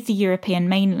with the European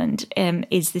mainland,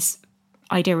 is this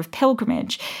idea of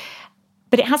pilgrimage.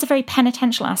 But it has a very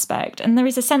penitential aspect, and there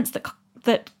is a sense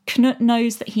that Canute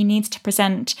knows that he needs to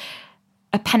present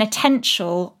a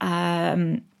penitential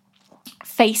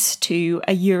face to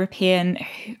a European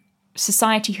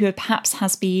society who perhaps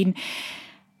has been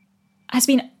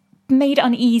made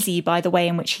uneasy by the way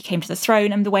in which he came to the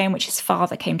throne and the way in which his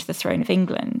father came to the throne of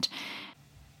England.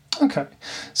 Okay,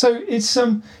 so it's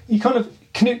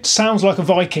Canute sounds like a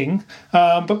Viking,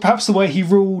 but perhaps the way he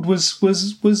ruled was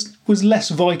less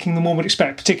Viking than one would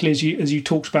expect, particularly as you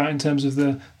talked about in terms of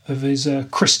his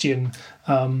Christian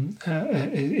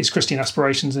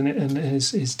aspirations and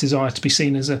his desire to be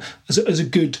seen as a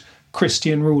good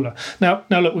Christian ruler. Now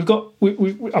look,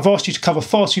 I've asked you to cover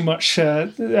far too much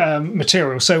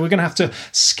material, so we're going to have to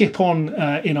skip on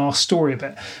in our story a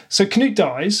bit. So Canute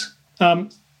dies.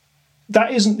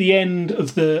 That isn't the end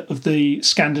of the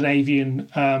Scandinavian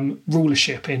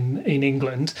rulership in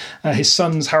England. His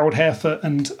sons Harold Harefoot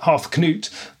and Arthur Canute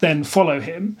then follow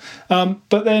him.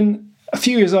 But then a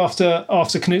few years after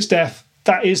Canute's death,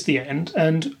 that is the end,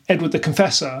 and Edward the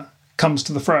Confessor comes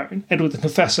to the throne. Edward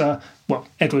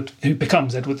who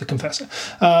becomes Edward the Confessor,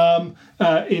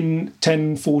 in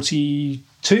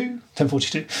 1042,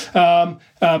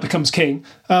 becomes king,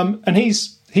 and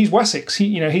he's Wessex.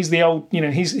 He's the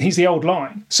old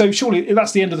line. So surely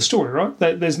that's the end of the story, right?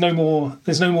 There's no more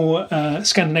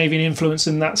Scandinavian influence,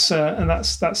 and that's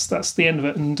the end of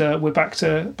it, and we're back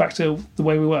to the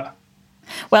way we were.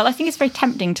 Well, I think it's very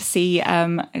tempting to see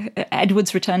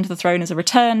Edward's return to the throne as a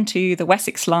return to the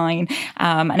Wessex line,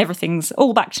 and everything's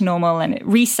all back to normal, and it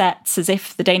resets as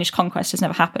if the Danish conquest has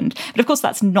never happened. But of course,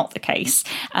 that's not the case.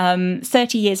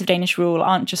 30 years of Danish rule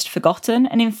aren't just forgotten,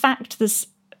 and in fact, there's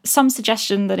some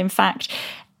suggestion that, in fact,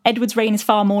 Edward's reign is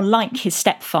far more like his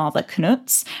stepfather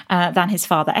Canute's than his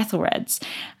father Ethelred's.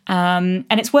 And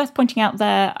it's worth pointing out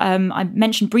there, I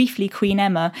mentioned briefly Queen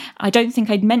Emma. I don't think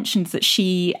I'd mentioned that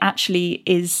she actually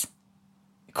is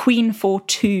queen for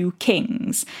two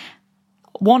kings.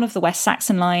 One of the West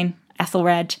Saxon line,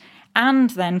 Ethelred,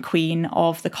 and then queen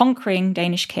of the conquering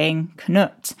Danish king,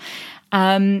 Canute.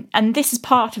 And this is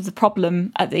part of the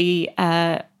problem at the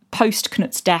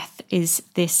post-Canute's death, is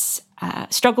this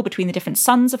struggle between the different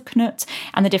sons of Canute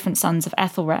and the different sons of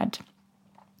Ethelred.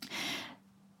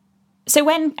 So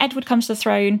when Edward comes to the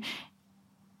throne,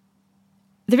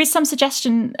 there is some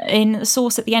suggestion in a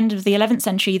source at the end of the 11th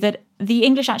century that the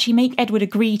English actually make Edward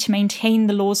agree to maintain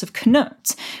the laws of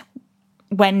Canute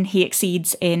when he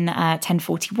exceeds in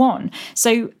 1041.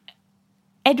 So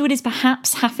Edward is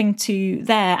perhaps having to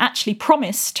there actually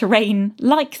promise to reign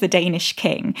like the Danish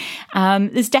king.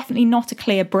 There's definitely not a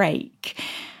clear break.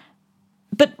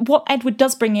 But what Edward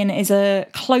does bring in is a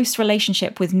close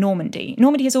relationship with Normandy.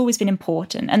 Normandy has always been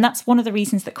important, and that's one of the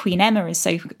reasons that Queen Emma is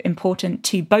so important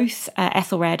to both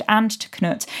Ethelred and to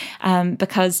Canute,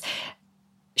 because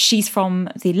she's from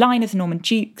the line of the Norman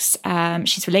dukes.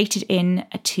 She's related in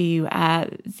to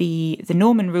the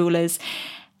Norman rulers,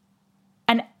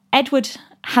 and Edward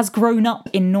has grown up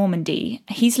in Normandy.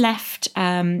 He's left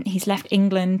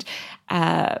England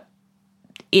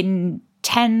in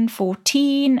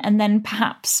 1014, and then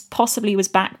possibly was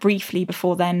back briefly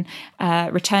before then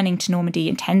returning to Normandy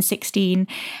in 1016.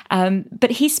 But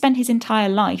he spent his entire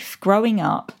life growing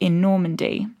up in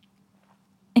Normandy.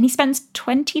 And he spends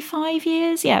 25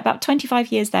 years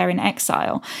there in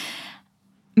exile,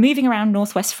 moving around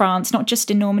northwest France, not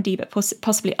just in Normandy, but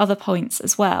possibly other points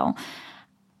as well.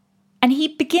 And he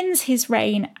begins his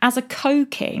reign as a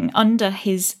co-king under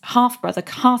his half-brother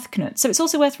Harthcnut. So it's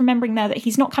also worth remembering there that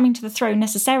he's not coming to the throne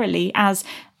necessarily as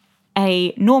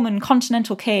a Norman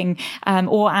continental king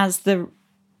or as the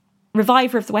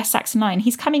reviver of the West Saxon line.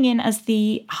 He's coming in as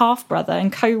the half-brother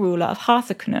and co-ruler of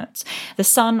Harthcnut, the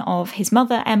son of his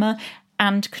mother Emma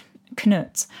and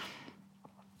Canute.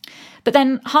 But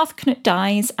then Harthcnut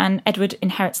dies and Edward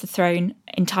inherits the throne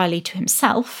entirely to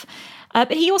himself.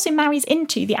 But he also marries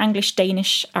into the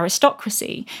English-Danish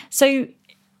aristocracy. So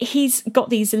he's got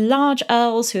these large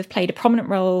earls who have played a prominent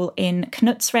role in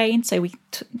Canute's reign, so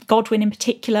Godwin in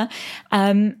particular.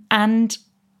 And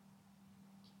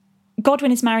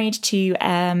Godwin is married to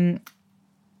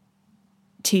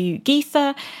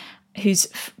Geitha, who's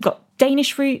got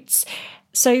Danish roots.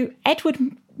 So Edward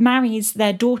marries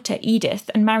their daughter Edith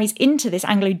and marries into this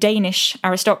Anglo-Danish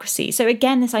aristocracy. So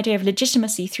again, this idea of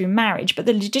legitimacy through marriage, but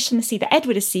the legitimacy that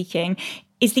Edward is seeking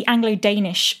is the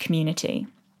Anglo-Danish community.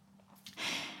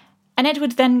 And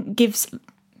Edward then gives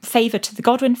favour to the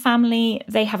Godwin family.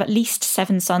 They have at least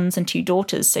 7 sons and 2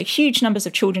 daughters, so huge numbers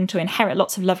of children to inherit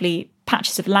lots of lovely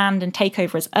patches of land and take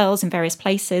over as earls in various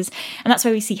places. And that's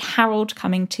where we see Harold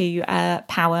coming to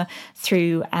power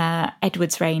through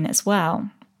Edward's reign as well.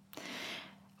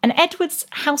 And Edward's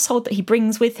household that he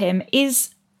brings with him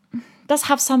does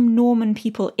have some Norman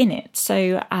people in it.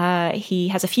 So he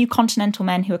has a few continental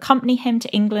men who accompany him to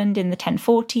England in the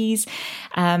 1040s.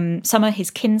 Some are his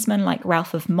kinsmen, like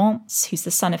Ralph of Mons, who's the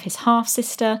son of his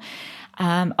half-sister.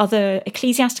 Other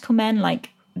ecclesiastical men, like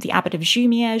the Abbot of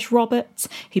Jumièges, Robert,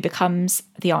 who becomes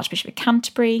the Archbishop of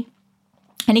Canterbury.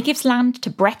 And he gives land to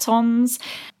Bretons.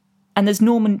 And there's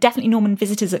definitely Norman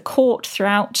visitors at court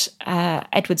throughout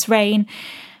Edward's reign.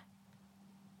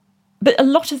 But a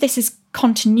lot of this is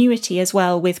continuity as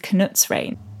well with Canute's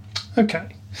reign.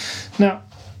 Okay. Now,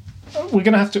 we're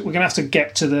gonna have to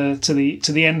get to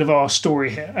the end of our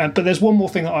story here. But there's one more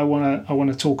thing that I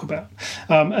want to talk about,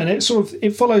 and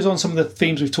it follows on some of the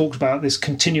themes we've talked about. This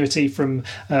continuity from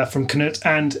Canute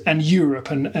and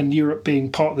Europe and Europe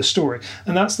being part of the story,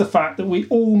 and that's the fact that we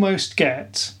almost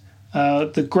get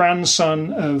the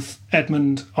grandson of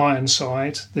Edmund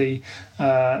Ironside, the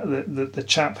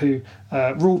chap who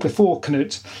ruled before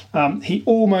Canute. He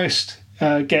almost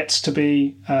gets to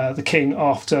be the king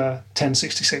after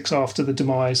 1066, after the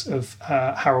demise of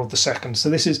Harold II. So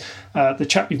this is the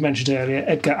chap you've mentioned earlier,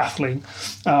 Edgar Atheling,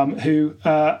 who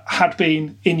had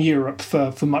been in Europe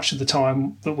for much of the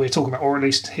time that we're talking about, or at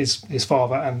least his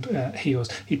father, and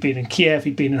he'd been in Kiev,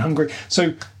 he'd been in Hungary.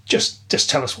 So just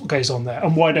tell us what goes on there,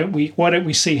 and why don't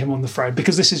we see him on the throne?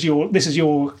 Because this is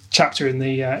your chapter in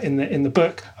the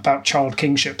book about child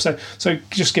kingship. So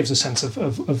just give us a sense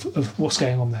of what's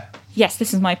going on there. Yes,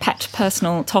 this is my pet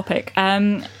personal topic.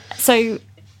 So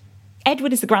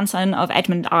Edward is the grandson of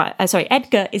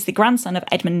Edgar is the grandson of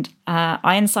Edmund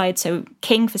Ironside, so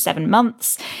king for 7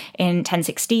 months in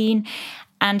 1016,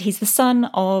 and he's the son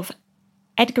of.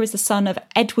 Edgar is the son of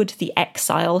Edward the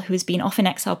Exile, who has been off in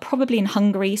exile, probably in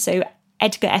Hungary. So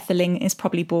Edgar Atheling is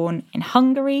probably born in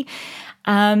Hungary.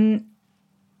 And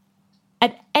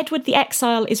Edward the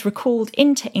Exile is recalled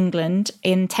into England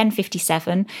in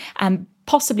 1057 and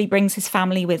possibly brings his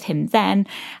family with him then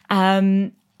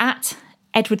at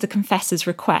Edward the Confessor's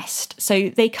request. So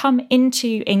they come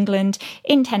into England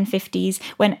in 1050s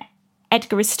when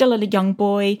Edgar is still a young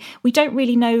boy. We don't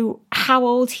really know how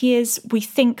old he is. We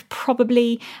think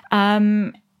probably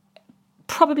he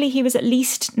was at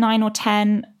least 9 or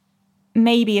 10,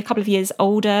 maybe a couple of years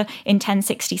older in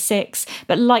 1066,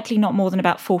 but likely not more than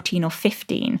about 14 or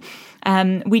 15.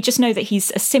 We just know that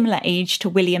he's a similar age to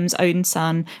William's own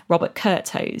son, Robert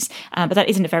Curthose, but that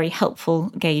isn't a very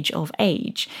helpful gauge of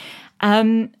age.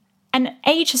 And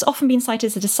age has often been cited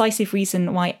as a decisive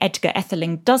reason why Edgar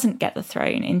Atheling doesn't get the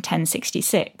throne in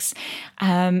 1066.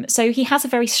 So he has a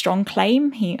very strong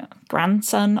claim.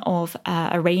 Grandson of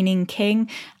a reigning king.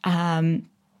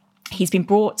 His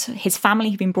family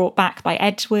have been brought back by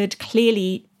Edward,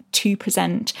 clearly to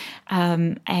present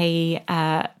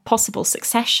a possible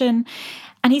succession.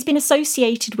 And he's been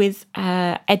associated with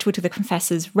Edward the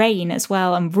Confessor's reign as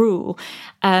well and rule.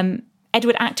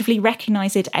 Edward actively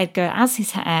recognised Edgar as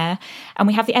his heir, and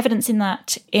we have the evidence in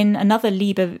that in another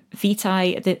Liber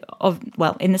Vitae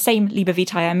in the same Liber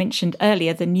Vitae I mentioned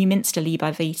earlier, the Newminster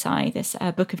Liber Vitae, this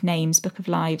book of names, book of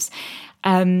lives,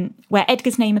 where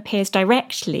Edgar's name appears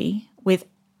directly with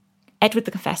Edward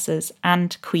the Confessor's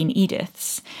and Queen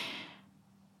Edith's.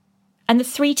 And the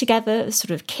three together,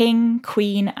 sort of king,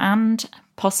 queen, and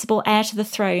possible heir to the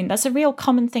throne, that's a real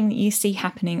common thing that you see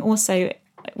happening also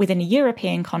within a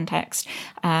European context,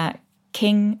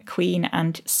 king, queen,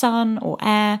 and son or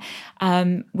heir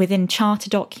within charter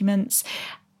documents.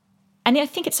 And I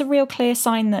think it's a real clear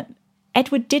sign that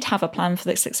Edward did have a plan for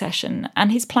the succession,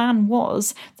 and his plan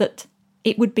was that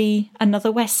it would be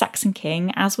another West Saxon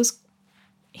king, as was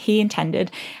he intended,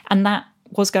 and that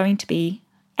was going to be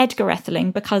Edgar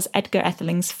Atheling, because Edgar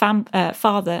Atheling's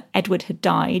father, Edward, had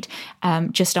died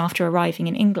just after arriving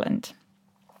in England.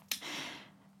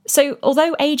 So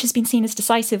although age has been seen as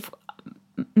decisive,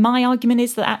 my argument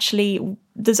is that actually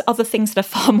there's other things that are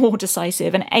far more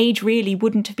decisive, and age really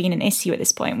wouldn't have been an issue at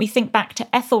this point. We think back to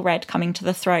Ethelred coming to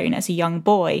the throne as a young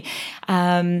boy.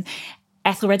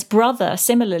 Ethelred's brother,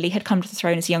 similarly, had come to the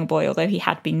throne as a young boy, although he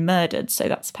had been murdered, so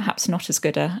that's perhaps not as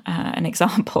good an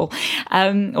example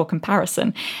or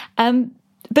comparison.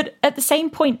 But at the same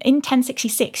point, in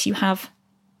 1066, you have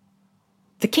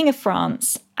the King of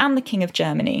France and the King of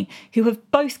Germany, who have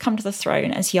both come to the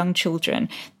throne as young children.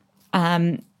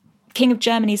 King of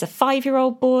Germany is a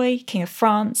 5-year-old boy, King of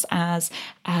France as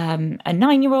a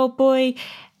 9-year-old boy.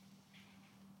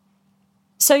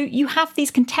 So you have these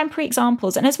contemporary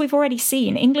examples, and as we've already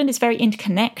seen, England is very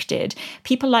interconnected.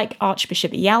 People like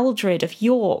Archbishop Ealdred of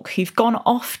York, who've gone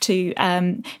off to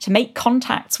make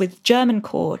contacts with German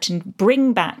court and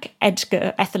bring back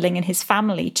Edgar Atheling and his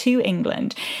family to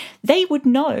England. They would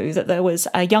know that there was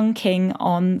a young king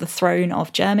on the throne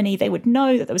of Germany. They would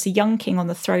know that there was a young king on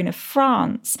the throne of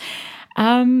France.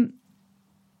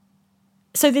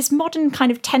 So this modern kind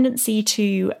of tendency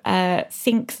to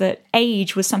think that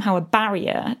age was somehow a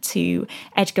barrier to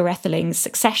Edgar Atheling's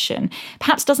succession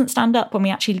perhaps doesn't stand up when we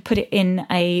actually put it in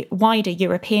a wider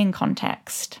European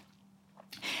context.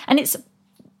 And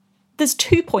there's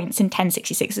 2 points in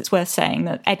 1066 it's worth saying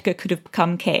that Edgar could have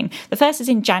become king. The first is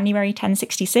in January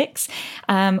 1066,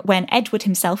 when Edward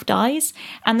himself dies.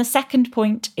 And the second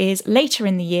point is later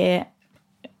in the year,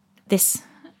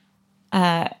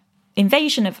 in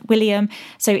invasion of William,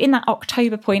 so in that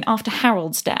October point after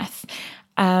Harold's death.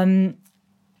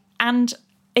 And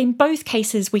in both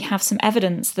cases, we have some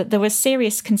evidence that there was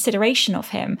serious consideration of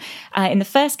him. In the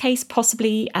first case,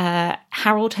 possibly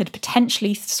Harold had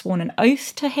potentially sworn an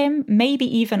oath to him, maybe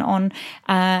even on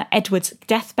Edward's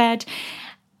deathbed.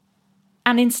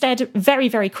 And instead, very,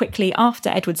 very quickly after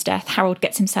Edward's death, Harold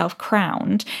gets himself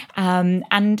crowned.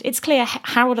 And it's clear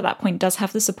Harold at that point does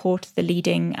have the support of the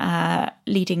leading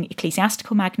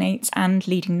ecclesiastical magnates and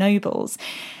leading nobles.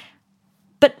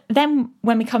 But then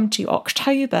when we come to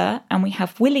October and we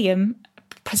have William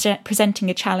presenting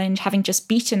a challenge, having just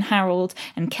beaten Harold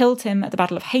and killed him at the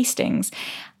Battle of Hastings,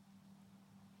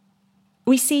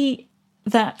 we see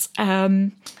that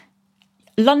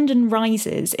London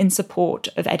rises in support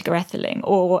of Edgar Etheling,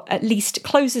 or at least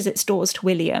closes its doors to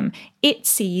William. It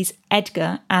sees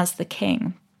Edgar as the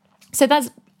king. So that's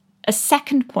a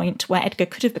second point where Edgar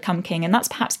could have become king, and that's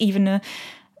perhaps even a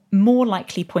more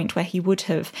likely point where he would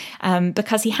have,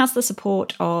 because he has the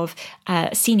support of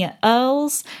senior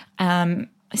earls.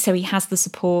 So he has the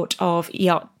support of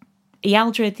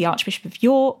Ealdred, the Archbishop of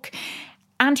York,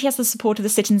 and he has the support of the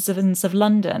citizens of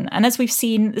London. And as we've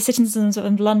seen, the citizens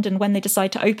of London, when they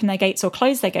decide to open their gates or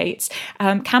close their gates,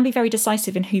 can be very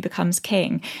decisive in who becomes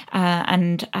king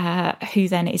and who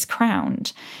then is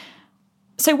crowned.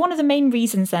 So one of the main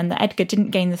reasons then that Edgar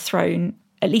didn't gain the throne,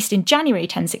 at least in January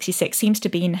 1066, seems to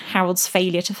be in Harold's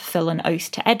failure to fulfil an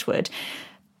oath to Edward.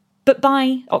 But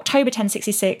by October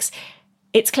 1066,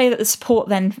 it's clear that the support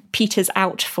then peters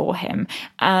out for him.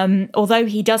 Although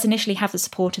he does initially have the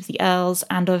support of the earls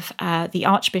and of the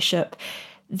archbishop,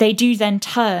 they do then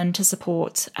turn to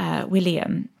support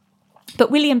William.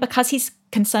 But William, because he's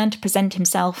concerned to present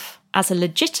himself as a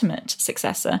legitimate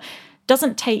successor,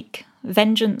 doesn't take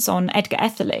vengeance on Edgar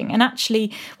Etheling. And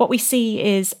actually what we see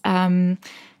is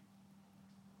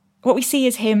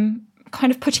him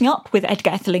kind of putting up with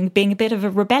Edgar Etheling being a bit of a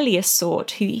rebellious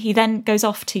sort, who he then goes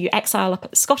off to exile up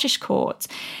at the Scottish court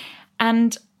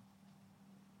and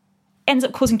ends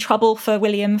up causing trouble for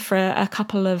William for a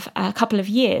couple of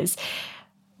years.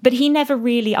 But he never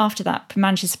really, after that,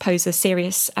 manages to pose a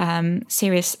serious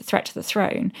threat to the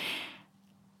throne.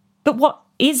 But what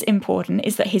is important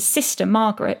is that his sister,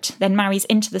 Margaret, then marries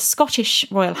into the Scottish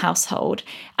royal household,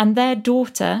 and their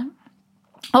daughter,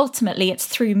 ultimately it's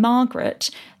through Margaret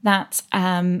that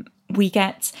we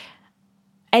get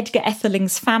Edgar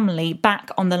Etheling's family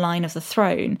back on the line of the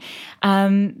throne.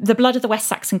 The blood of the West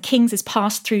Saxon kings is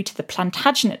passed through to the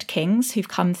Plantagenet kings who've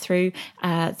come through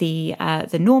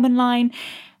the Norman line,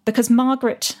 because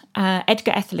Margaret,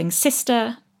 Edgar Etheling's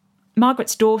sister,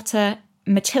 Margaret's daughter,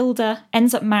 Matilda,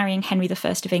 ends up marrying Henry I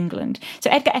of England.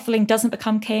 So Edgar Etheling doesn't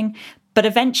become king, but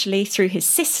eventually through his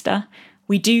sister,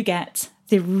 we do get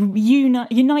the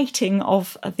uniting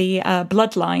of the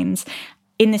bloodlines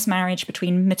in this marriage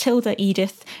between Matilda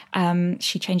Edith,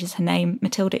 she changes her name,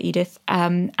 Matilda Edith,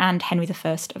 and Henry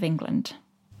I of England.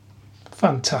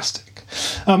 Fantastic.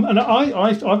 And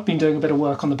I've been doing a bit of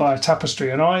work on the Bayeux Tapestry,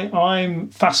 and I'm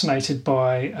fascinated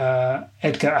by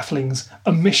Edgar Etheling's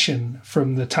omission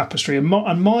from the tapestry. And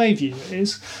my view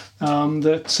is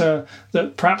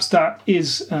that perhaps that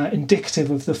is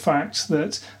indicative of the fact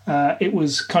that it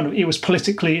was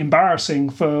politically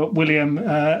embarrassing for William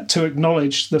to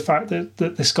acknowledge the fact that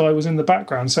this guy was in the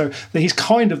background. So that he's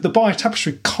the Bayeux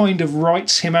Tapestry kind of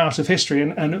writes him out of history,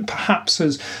 and perhaps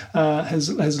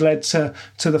has led to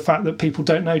the fact that people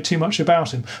don't know too much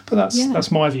about him. But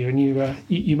that's my view, and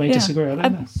you may disagree. I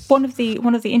don't know. One of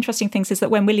the interesting things is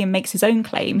that when William makes his own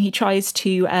claim, he tries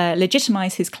to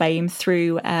legitimise his claim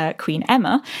through Queen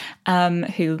Emma,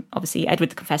 who obviously Edward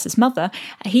the Confessor's mother.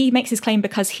 He makes his claim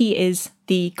because he is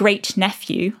the great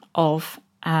nephew of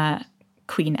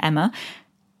Queen Emma,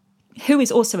 who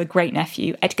is also a great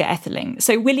nephew, Edgar Etheling.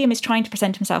 So William is trying to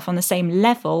present himself on the same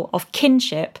level of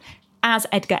kinship as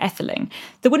Edgar Etheling.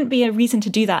 There wouldn't be a reason to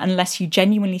do that unless you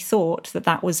genuinely thought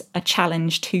that was a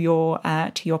challenge to your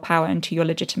power and to your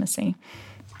legitimacy.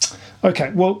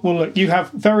 Okay, well, look, you have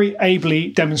very ably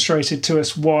demonstrated to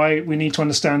us why we need to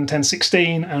understand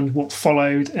 1016 and what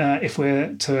followed if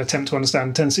we're to attempt to understand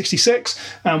 1066,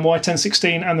 and why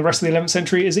 1016 and the rest of the 11th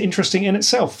century is interesting in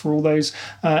itself for all those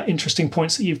interesting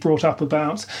points that you've brought up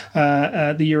about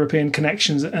the European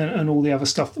connections and all the other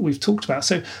stuff that we've talked about.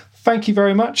 So thank you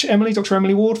very much, Emily, Dr.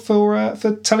 Emily Ward, for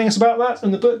telling us about that.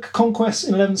 And the book, Conquest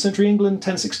in 11th Century England,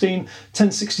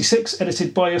 1016-1066,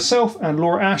 edited by yourself and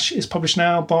Laura Ash, is published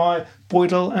now by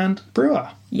Boydell and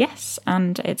Brewer. Yes,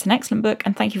 and it's an excellent book.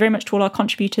 And thank you very much to all our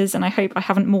contributors. And I hope I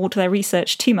haven't mauled their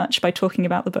research too much by talking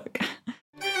about the book.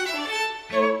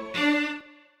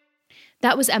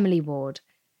 That was Emily Ward.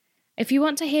 If you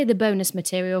want to hear the bonus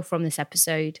material from this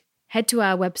episode, head to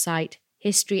our website,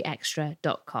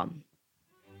 historyextra.com.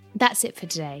 That's it for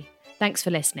today. Thanks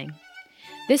for listening.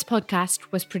 This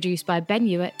podcast was produced by Ben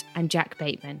Hewitt and Jack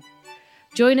Bateman.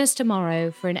 Join us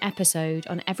tomorrow for an episode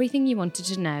on everything you wanted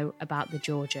to know about the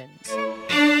Georgians.